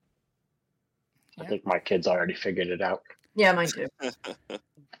 I think my kids already figured it out. Yeah, mine too.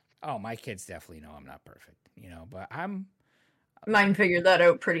 Oh, my kids definitely know I'm not perfect, you know, but Mine figured that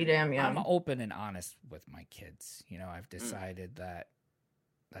out pretty damn I'm young. open and honest with my kids. You know, I've decided that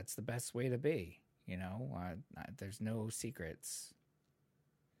that's the best way to be. You know, there's no secrets.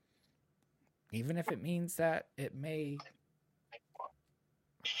 Even if it means that it may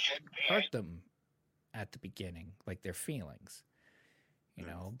hurt them at the beginning, like their feelings, you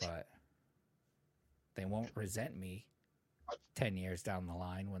know, but they won't resent me 10 years down the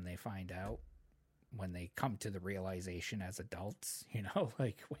line when they find out, when they come to the realization as adults, you know,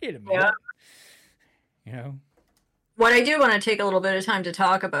 like, wait a minute, Yeah. you know. What I do want to take a little bit of time to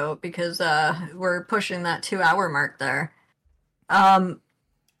talk about, because we're pushing that 2-hour mark there.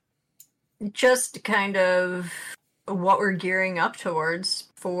 Just kind of what we're gearing up towards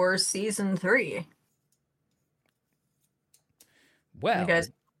for season 3. Well, You guys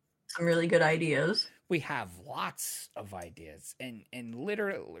have some really good ideas. we have lots of ideas, and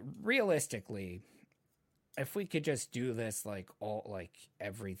literally, realistically, if we could just do this like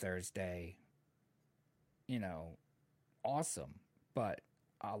every Thursday, you know, awesome. But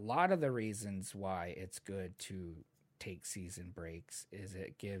a lot of the reasons why it's good to take season breaks is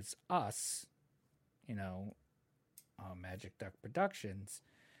it gives us, you know, Magic Duck Productions,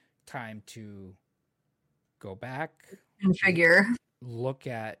 time to go back And figure. look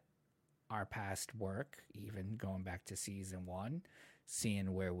at our past work, even going back to season 1,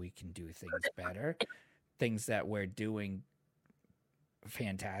 seeing where we can do things better, things that we're doing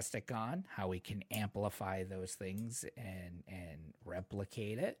fantastic on, how we can amplify those things and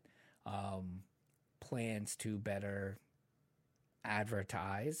replicate it, plans to better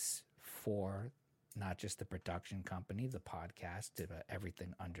advertise for not just the production company, the podcast, but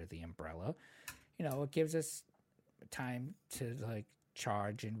everything under the umbrella. You know, it gives us time to like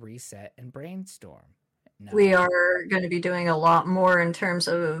charge and reset and brainstorm. No. We are going to be doing a lot more in terms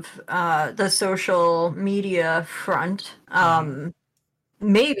of the social media front.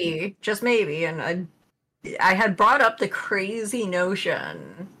 Maybe, just maybe, and I had brought up the crazy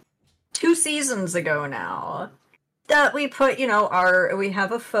notion 2 seasons ago now that we put, you know, we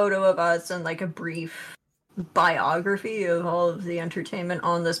have a photo of us and like a brief biography of all of the entertainment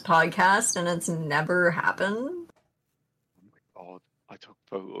on this podcast, and it's never happened. Oh, I took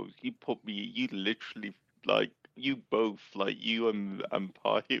photos. You literally, like, you both, like, you and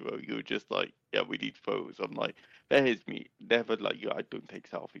Par Hero, you were just like, yeah, we need photos. I'm like, there's me. Never, like, you. I don't take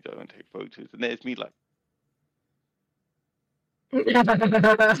selfies, I don't take photos. And there's me, like,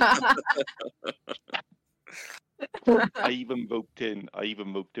 I even roped in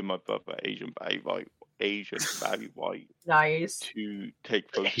my brother, Asian Barry White, Nice. to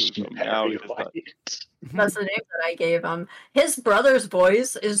take photos Asian of me. I was Barry just like, White. That's the name that I gave him. His brother's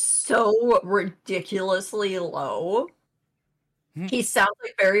voice is so ridiculously low. He sounds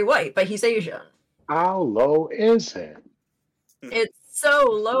like Barry White, but he's Asian. How low is it? It's so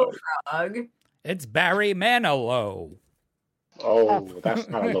low, Frog. It's Barry Manilow. Oh, that's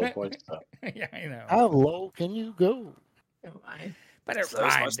not a low voice though. Yeah, I know. How low can you go? Oh my. But it That was my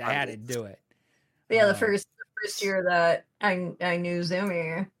rhymed. I had to standard. do it. But yeah, the first year that I knew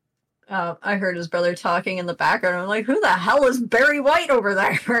Zumi, I heard his brother talking in the background. I'm like, who the hell is Barry White over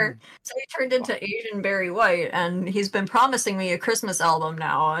there? So he turned into Asian Barry White, and he's been promising me a Christmas album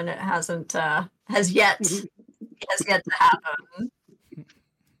now, and it hasn't has yet to happen.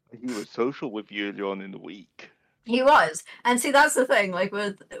 he was social with you earlier on in the week. He was. And see, that's the thing, like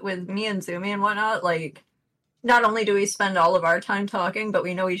with me and Zumi and whatnot, like, not only do we spend all of our time talking, but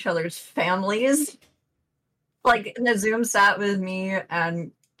we know each other's families. Like, the Zoom sat with me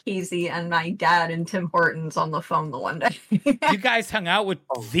and Keezy and my dad and Tim Hortons on the phone the one day. You guys hung out with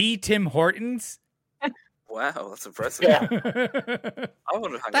the Tim Hortons? Wow, that's impressive. Yeah. I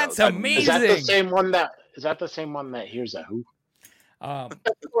want to hang That's out. amazing. Is that the same one that? Is that the same one that hears a who?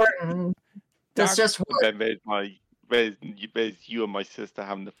 Horton. That's just And then there's you and my sister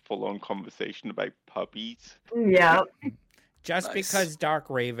having the full-on conversation about puppies. yeah. Just Nice. because Dark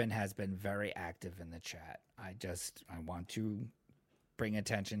Raven has been very active in the chat. I want to bring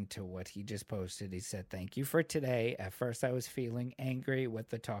attention to what he just posted. He said, "Thank you for today. At first I was feeling angry with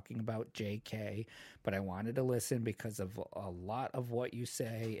the talking about JK, but I wanted to listen because of a lot of what you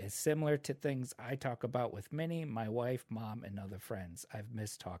say is similar to things I talk about with Minnie, my wife, mom, and other friends. I've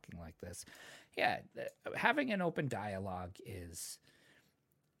missed talking like this." Yeah, having an open dialogue is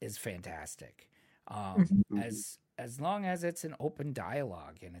fantastic. As long as it's an open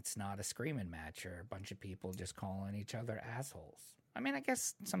dialogue and it's not a screaming match or a bunch of people just calling each other assholes. I mean, I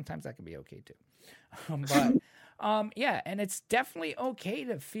guess sometimes that can be okay too. Yeah, and it's definitely okay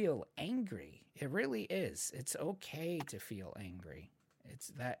to feel angry. It really is. It's okay to feel angry.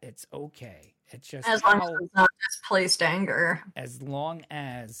 It's okay. It's just as long as it's not misplaced anger. As long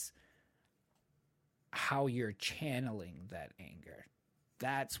as how you're channeling that anger.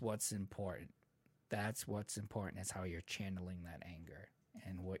 That's what's important. That's what's important is how you're channeling that anger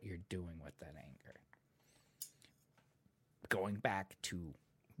and what you're doing with that anger. Going back to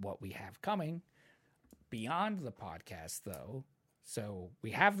what we have coming beyond the podcast, though. So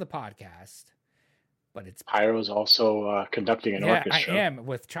we have the podcast, but it's... Pyro's also conducting an orchestra. I am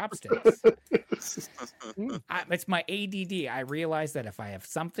with chopsticks. It's my ADD. I realize that if I have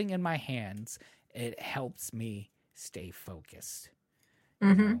something in my hands, it helps me stay focused.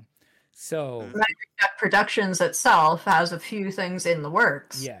 You know? So Magic Duck Productions itself has a few things in the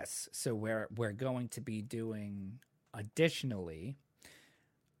works. Yes. So we're going to be doing additionally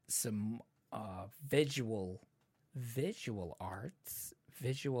some visual arts,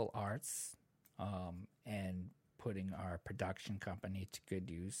 and putting our production company to good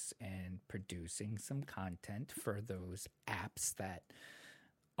use and producing some content for those apps that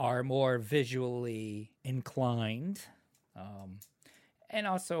are more visually inclined. And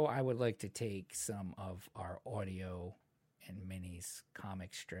also, I would like to take some of our audio and Minnie's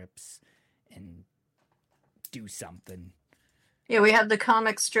comic strips and do something. Yeah, we have the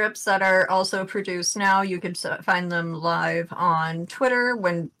comic strips that are also produced now. You can find them live on Twitter.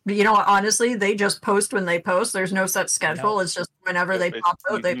 When, honestly, they just post when they post. There's no set schedule. It's just whenever they pop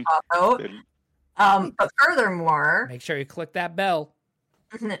out, they pop out. But furthermore... Make sure you click that bell.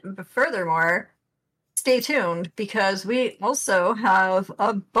 But furthermore... stay tuned, because we also have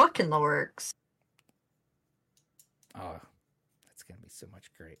a book in the works. Oh, that's going to be so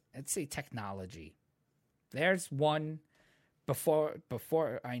much great. Let's see, technology. There's one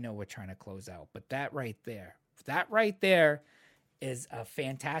before I know we're trying to close out, but that right there is a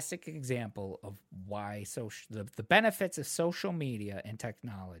fantastic example of why the benefits of social media and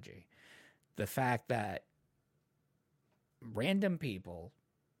technology. The fact that random people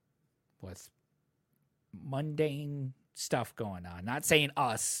with mundane stuff going on, not saying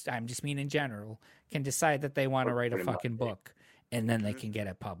us, I'm just mean in general, can decide that they want to write a fucking book, and then they can get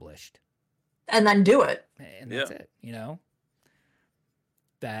it published. And then do it. And that's it,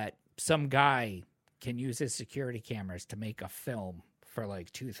 That some guy can use his security cameras to make a film for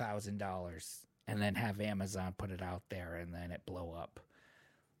like $2,000 and then have Amazon put it out there and then it blow up.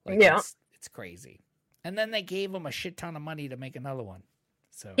 It's crazy. And then they gave him a shit ton of money to make another one.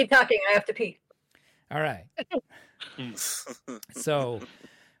 So keep talking, I have to pee. All right. So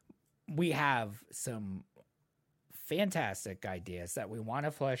we have some fantastic ideas that we want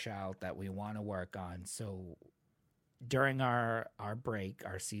to flesh out, that we want to work on. So during our break,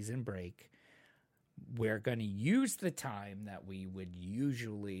 our season break, we're going to use the time that we would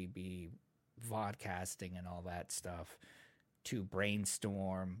usually be vodcasting and all that stuff to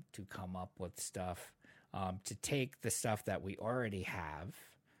brainstorm, to come up with stuff, to take the stuff that we already have.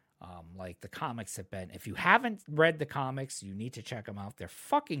 Like the comics have been. If you haven't read the comics, you need to check them out. They're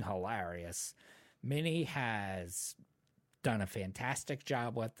fucking hilarious. Minnie has done a fantastic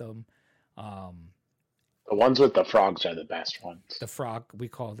job with them. The ones with the frogs are the best ones. The frog, we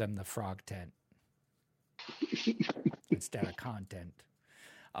call them the frog tent instead of content.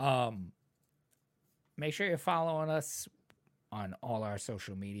 Make sure you're following us on all our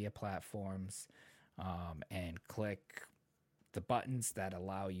social media platforms, and click the buttons that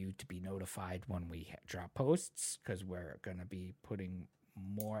allow you to be notified when we drop posts, because we're going to be putting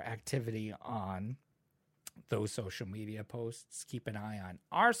more activity on those social media posts. Keep an eye on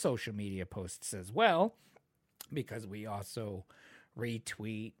our social media posts as well, because we also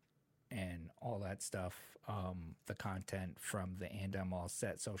retweet and all that stuff, the content from the And I'm All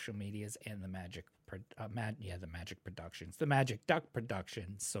Set social medias and the Magic Productions, the Magic Duck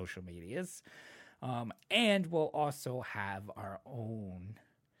Productions social medias. And we'll also have our own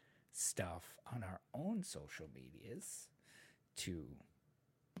stuff on our own social medias to,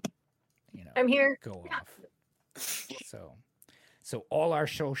 I'm here. Go off. So all our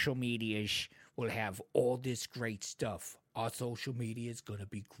social medias will have all this great stuff our social media is going to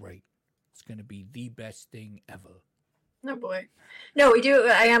be great. It's going to be the best thing ever. Oh boy. No, we do.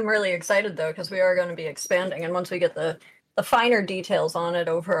 I am really excited though, because we are going to be expanding. And once we get the finer details on it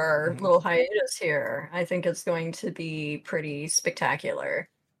over our little hiatus here, I think it's going to be pretty spectacular.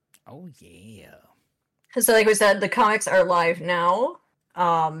 Oh, yeah. So like we said, the comics are live now.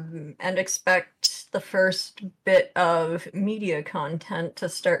 And expect the first bit of media content to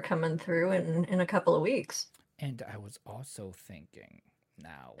start coming through in a couple of weeks. And I was also thinking,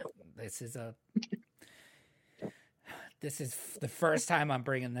 now, this is the first time I'm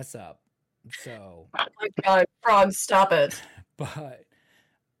bringing this up. So. Oh my God, Frog, stop it. But.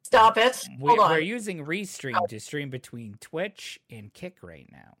 Stop it. Hold on. We're using Restream to stream between Twitch and Kick right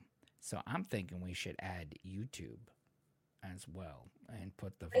now. So I'm thinking we should add YouTube as well and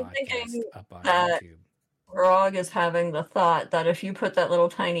put the podcast up on YouTube. Frog is having the thought that if you put that little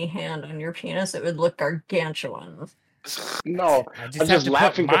tiny hand on your penis, it would look gargantuan. No, I'm just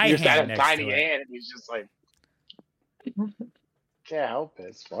laughing because you said a tiny hand, and he's just like, can't help it.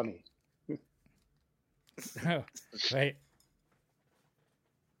 It's funny. Oh, wait.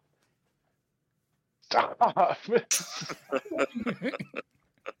 Stop.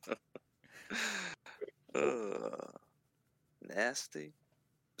 Nasty.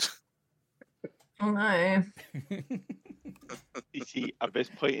 Oh my. You see, at this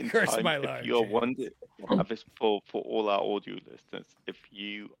point in Curse time, my if Lord, you're James. wondering, at this for all our audio listeners, if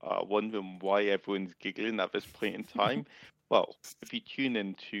you are wondering why everyone's giggling at this point in time, well, if you tune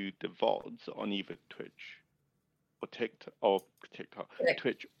into the VODs on either Twitch or TikTok,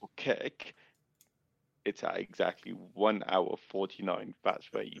 Twitch or Kick, it's at exactly 1 hour 49.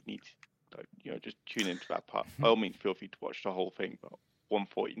 That's where you need to, just tune into that part. By all means, feel free to watch the whole thing, but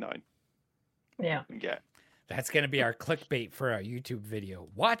 1:49. Yeah. That's going to be our clickbait for our YouTube video.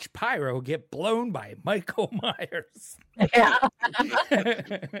 Watch Pyro get blown by Michael Myers. Yeah.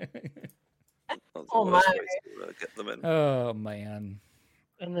 Oh my. Get them in. Oh, man.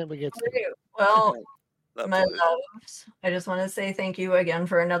 And then we get Well, That my boy. loves, I just want to say thank you again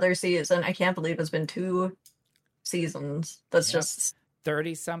for another season. I can't believe it's been 2 seasons. That's Yep. just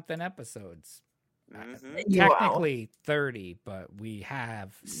 30-something episodes. Mhm. Technically 30, but we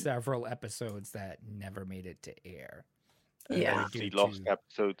have several episodes that never made it to air. Yeah. Due The to- lost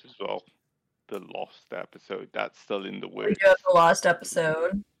episode as well. The lost episode, that's still in the We works. do have the lost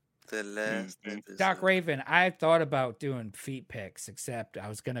episode. The last episode. Doc Raven, I thought about doing feet pics, except I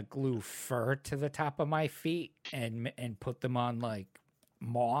was gonna glue fur to the top of my feet and put them on like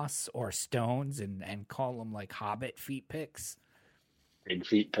moss or stones and call them like Hobbit feet pics. Big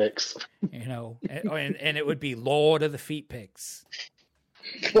feet pics. And it would be Lord of the Feet Pics.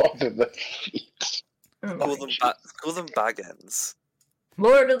 Lord of the feet. Oh Call my- them bag ends.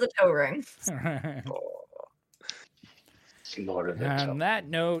 Lord of the Toe Ring. Oh. Lord of the On toe. that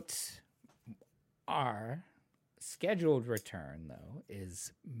note, our scheduled return, though,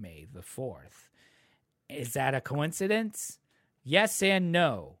 is May the 4th. Is that a coincidence? Yes and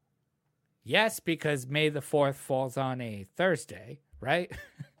no. Yes, because May the 4th falls on a Thursday, right?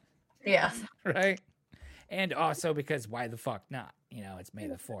 Yeah. Right? And also because why the fuck not? It's May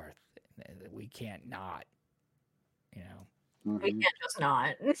the 4th. We can't not, We Mhm. can't just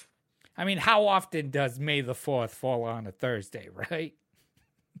not. I mean, how often does May the 4th fall on a Thursday, right?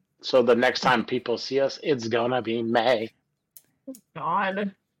 So the next time people see us, it's gonna be May.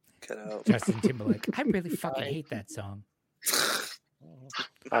 God. Get out. Justin Timberlake. I really fucking hate that song.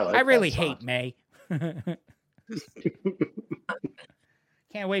 like I really that song. hate May.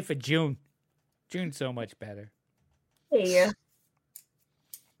 Can't wait for June. June's so much better. Hey,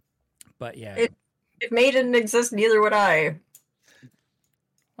 But yeah, if May didn't exist, neither would I.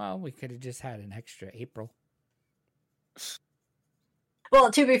 well, we could have just had an extra April.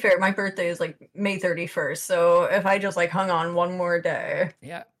 Well, to be fair, my birthday is like May 31st, so if I just like hung on one more day.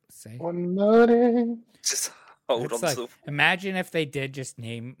 Yeah, see? One more day. Just hold It's on like, to. imagine if they did just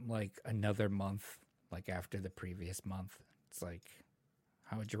name like another month, like after the previous month. It's like,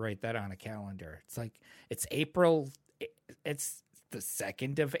 how would you write that on a calendar? It's like, it's April, it's the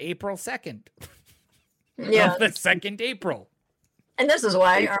 2nd of April 2nd. Yeah. Of the 2nd April. And this is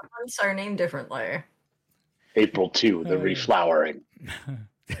why our months are named differently. April 2, the reflowering.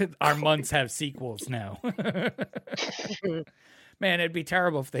 Our months have sequels now. Man, it'd be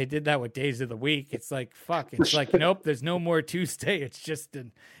terrible if they did that with days of the week. It's like, fuck. It's like, nope, there's no more Tuesday. It's just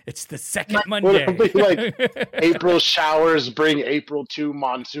it's the second Monday. Would it be like April showers bring April 2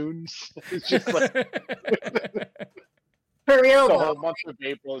 monsoons? It's just like For real, the though, whole month of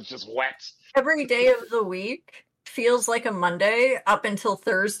April is just wet. every day of the week feels like a Monday up until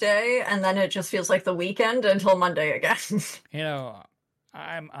Thursday, and then it just feels like the weekend until Monday again. You know,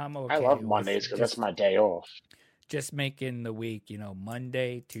 I'm okay. I love with Mondays because just- that's my day off. Just making the week,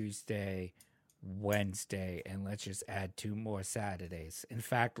 Monday, Tuesday, Wednesday, and let's just add 2 more Saturdays. In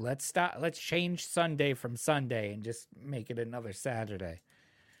fact, let's change Sunday from Sunday and just make it another Saturday.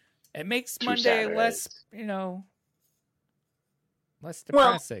 It makes 2 Monday less, Saturdays. less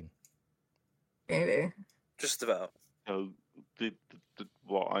depressing. Maybe. Just about. So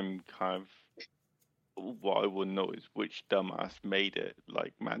what I want to know is which dumbass made it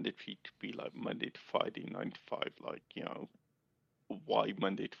like mandatory to be like Monday to Friday 9 to 5. Like, why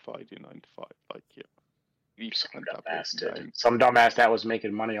Monday to Friday 9 to 5? Like, you Some can't have dumbass it did. down. Some dumbass that was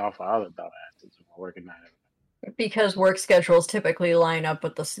making money off of other dumbasses who were working at Because work schedules typically line up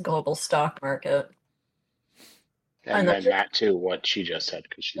with the global stock market. it. And then that too, what she just said,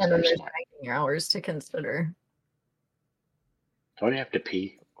 because she's And then very there's smart. banking hours to consider. Don't you have to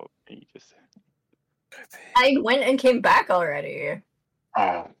pee? What you just said. I went and came back already.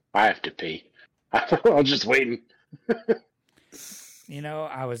 Oh, I have to pee. I'm just waiting.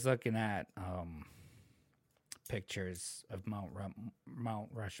 I was looking at pictures of Mount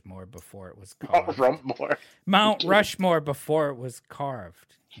Rushmore before it was carved. Rumpmore. Mount Rushmore before it was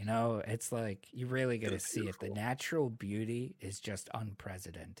carved. It's like you really got to see it. The natural beauty is just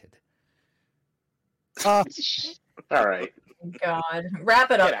unprecedented. All right. God.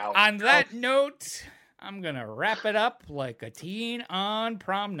 Wrap it Get up. out. On that note, I'm going to wrap it up like a teen on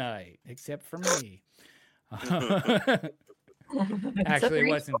prom night, except for me. Actually, it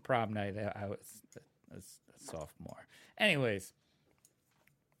wasn't prom night. I was a sophomore. Anyways,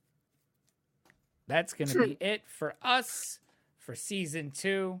 that's going to be it for us for season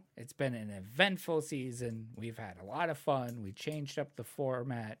 2. It's been an eventful season. We've had a lot of fun. We changed up the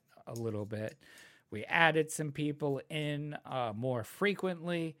format a little bit. We added some people in more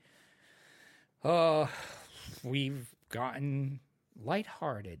frequently. We've gotten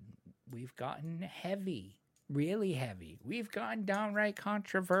lighthearted. We've gotten heavy, really heavy. We've gotten downright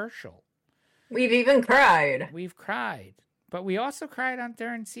controversial. We've even cried. We've cried. But we also cried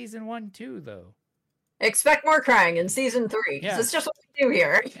during season 1 too, though. Expect more crying in season 3. Yeah. It's just what we do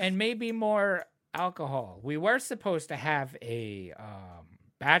here. And maybe more alcohol. We were supposed to have a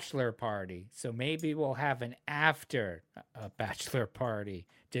bachelor party, so maybe we'll have an after bachelor party,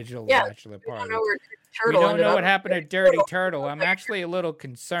 digital bachelor party. We don't know what happened to Dirty Turtle. I'm actually a little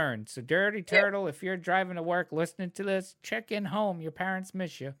concerned. So Dirty Turtle, if you're driving to work listening to this, check in home. Your parents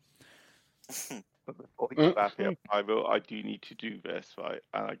miss you. Before we get back here, I do need to do this, right?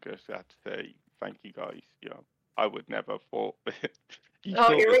 And I just have to say thank you guys. I would never have thought you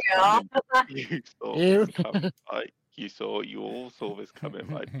Oh, here we go. You saw this coming, right? You all saw this coming,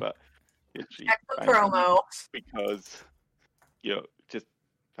 right? But literally, Check the thank you, promo. because just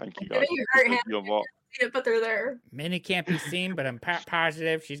thank you I'm guys. giving you hard because hands. you're what But they're there. Minnie can't be seen, but I'm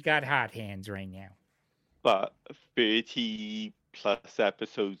positive she's got hot hands right now. But 30 plus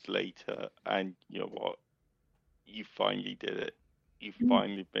episodes later, and you know what? You finally did it. You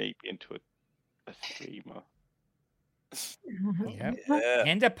finally made me into a streamer. Yep. Yeah.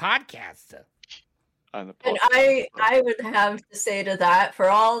 And a podcaster. And I would have to say to that, for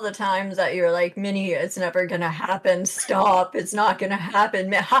all the times that you're like, Minnie, it's never gonna happen. Stop. It's not gonna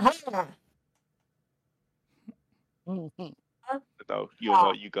happen. No,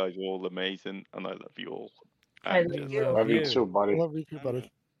 you guys are all amazing, and I love you all. I And, love you. Love you too, buddy. Love you too,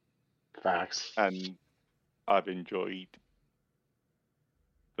 buddy. Facts. and I've enjoyed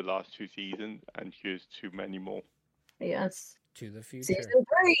the last 2 seasons, and here's to many more. Yes. To the future. Season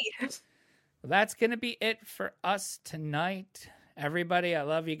 3. Well, that's going to be it for us tonight. Everybody, I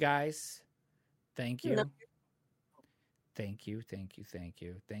love you guys. Thank you. Love Thank you, thank you, thank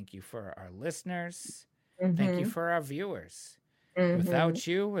you. Thank you for our listeners. Thank you for our viewers. Without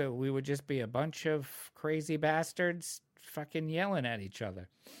you, we would just be a bunch of crazy bastards fucking yelling at each other.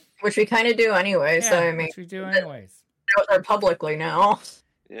 Which we kind of do anyway, so I mean, which we do anyways. out there publicly now.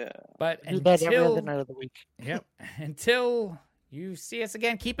 Yeah. But Do that every other until, night of the week. yep, until you see us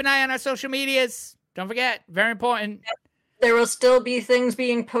again, keep an eye on our social medias. Don't forget, very important. There will still be things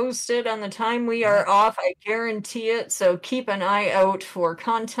being posted on the time we are off. I guarantee it. So keep an eye out for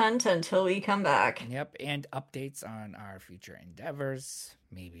content until we come back. Yep, and updates on our future endeavors.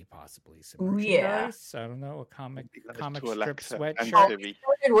 Maybe possibly some Ooh, merchandise. yeah. I don't know, a comic To strip Alexa and sweatshirt. Vivi.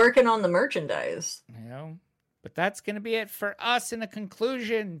 Started working on the merchandise. But that's going to be it for us in a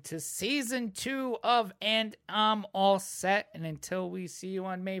conclusion to season 2 of And I'm All Set. And until we see you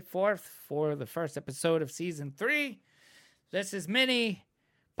on May 4th for the first episode of season 3, this is Minnie,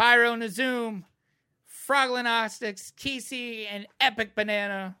 Pyro Nazoom, Froglonostics, Kesey, and Epic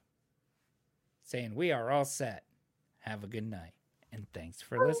Banana saying we are all set. Have a good night. And thanks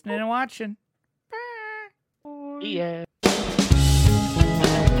for listening and watching. Bye. Yeah.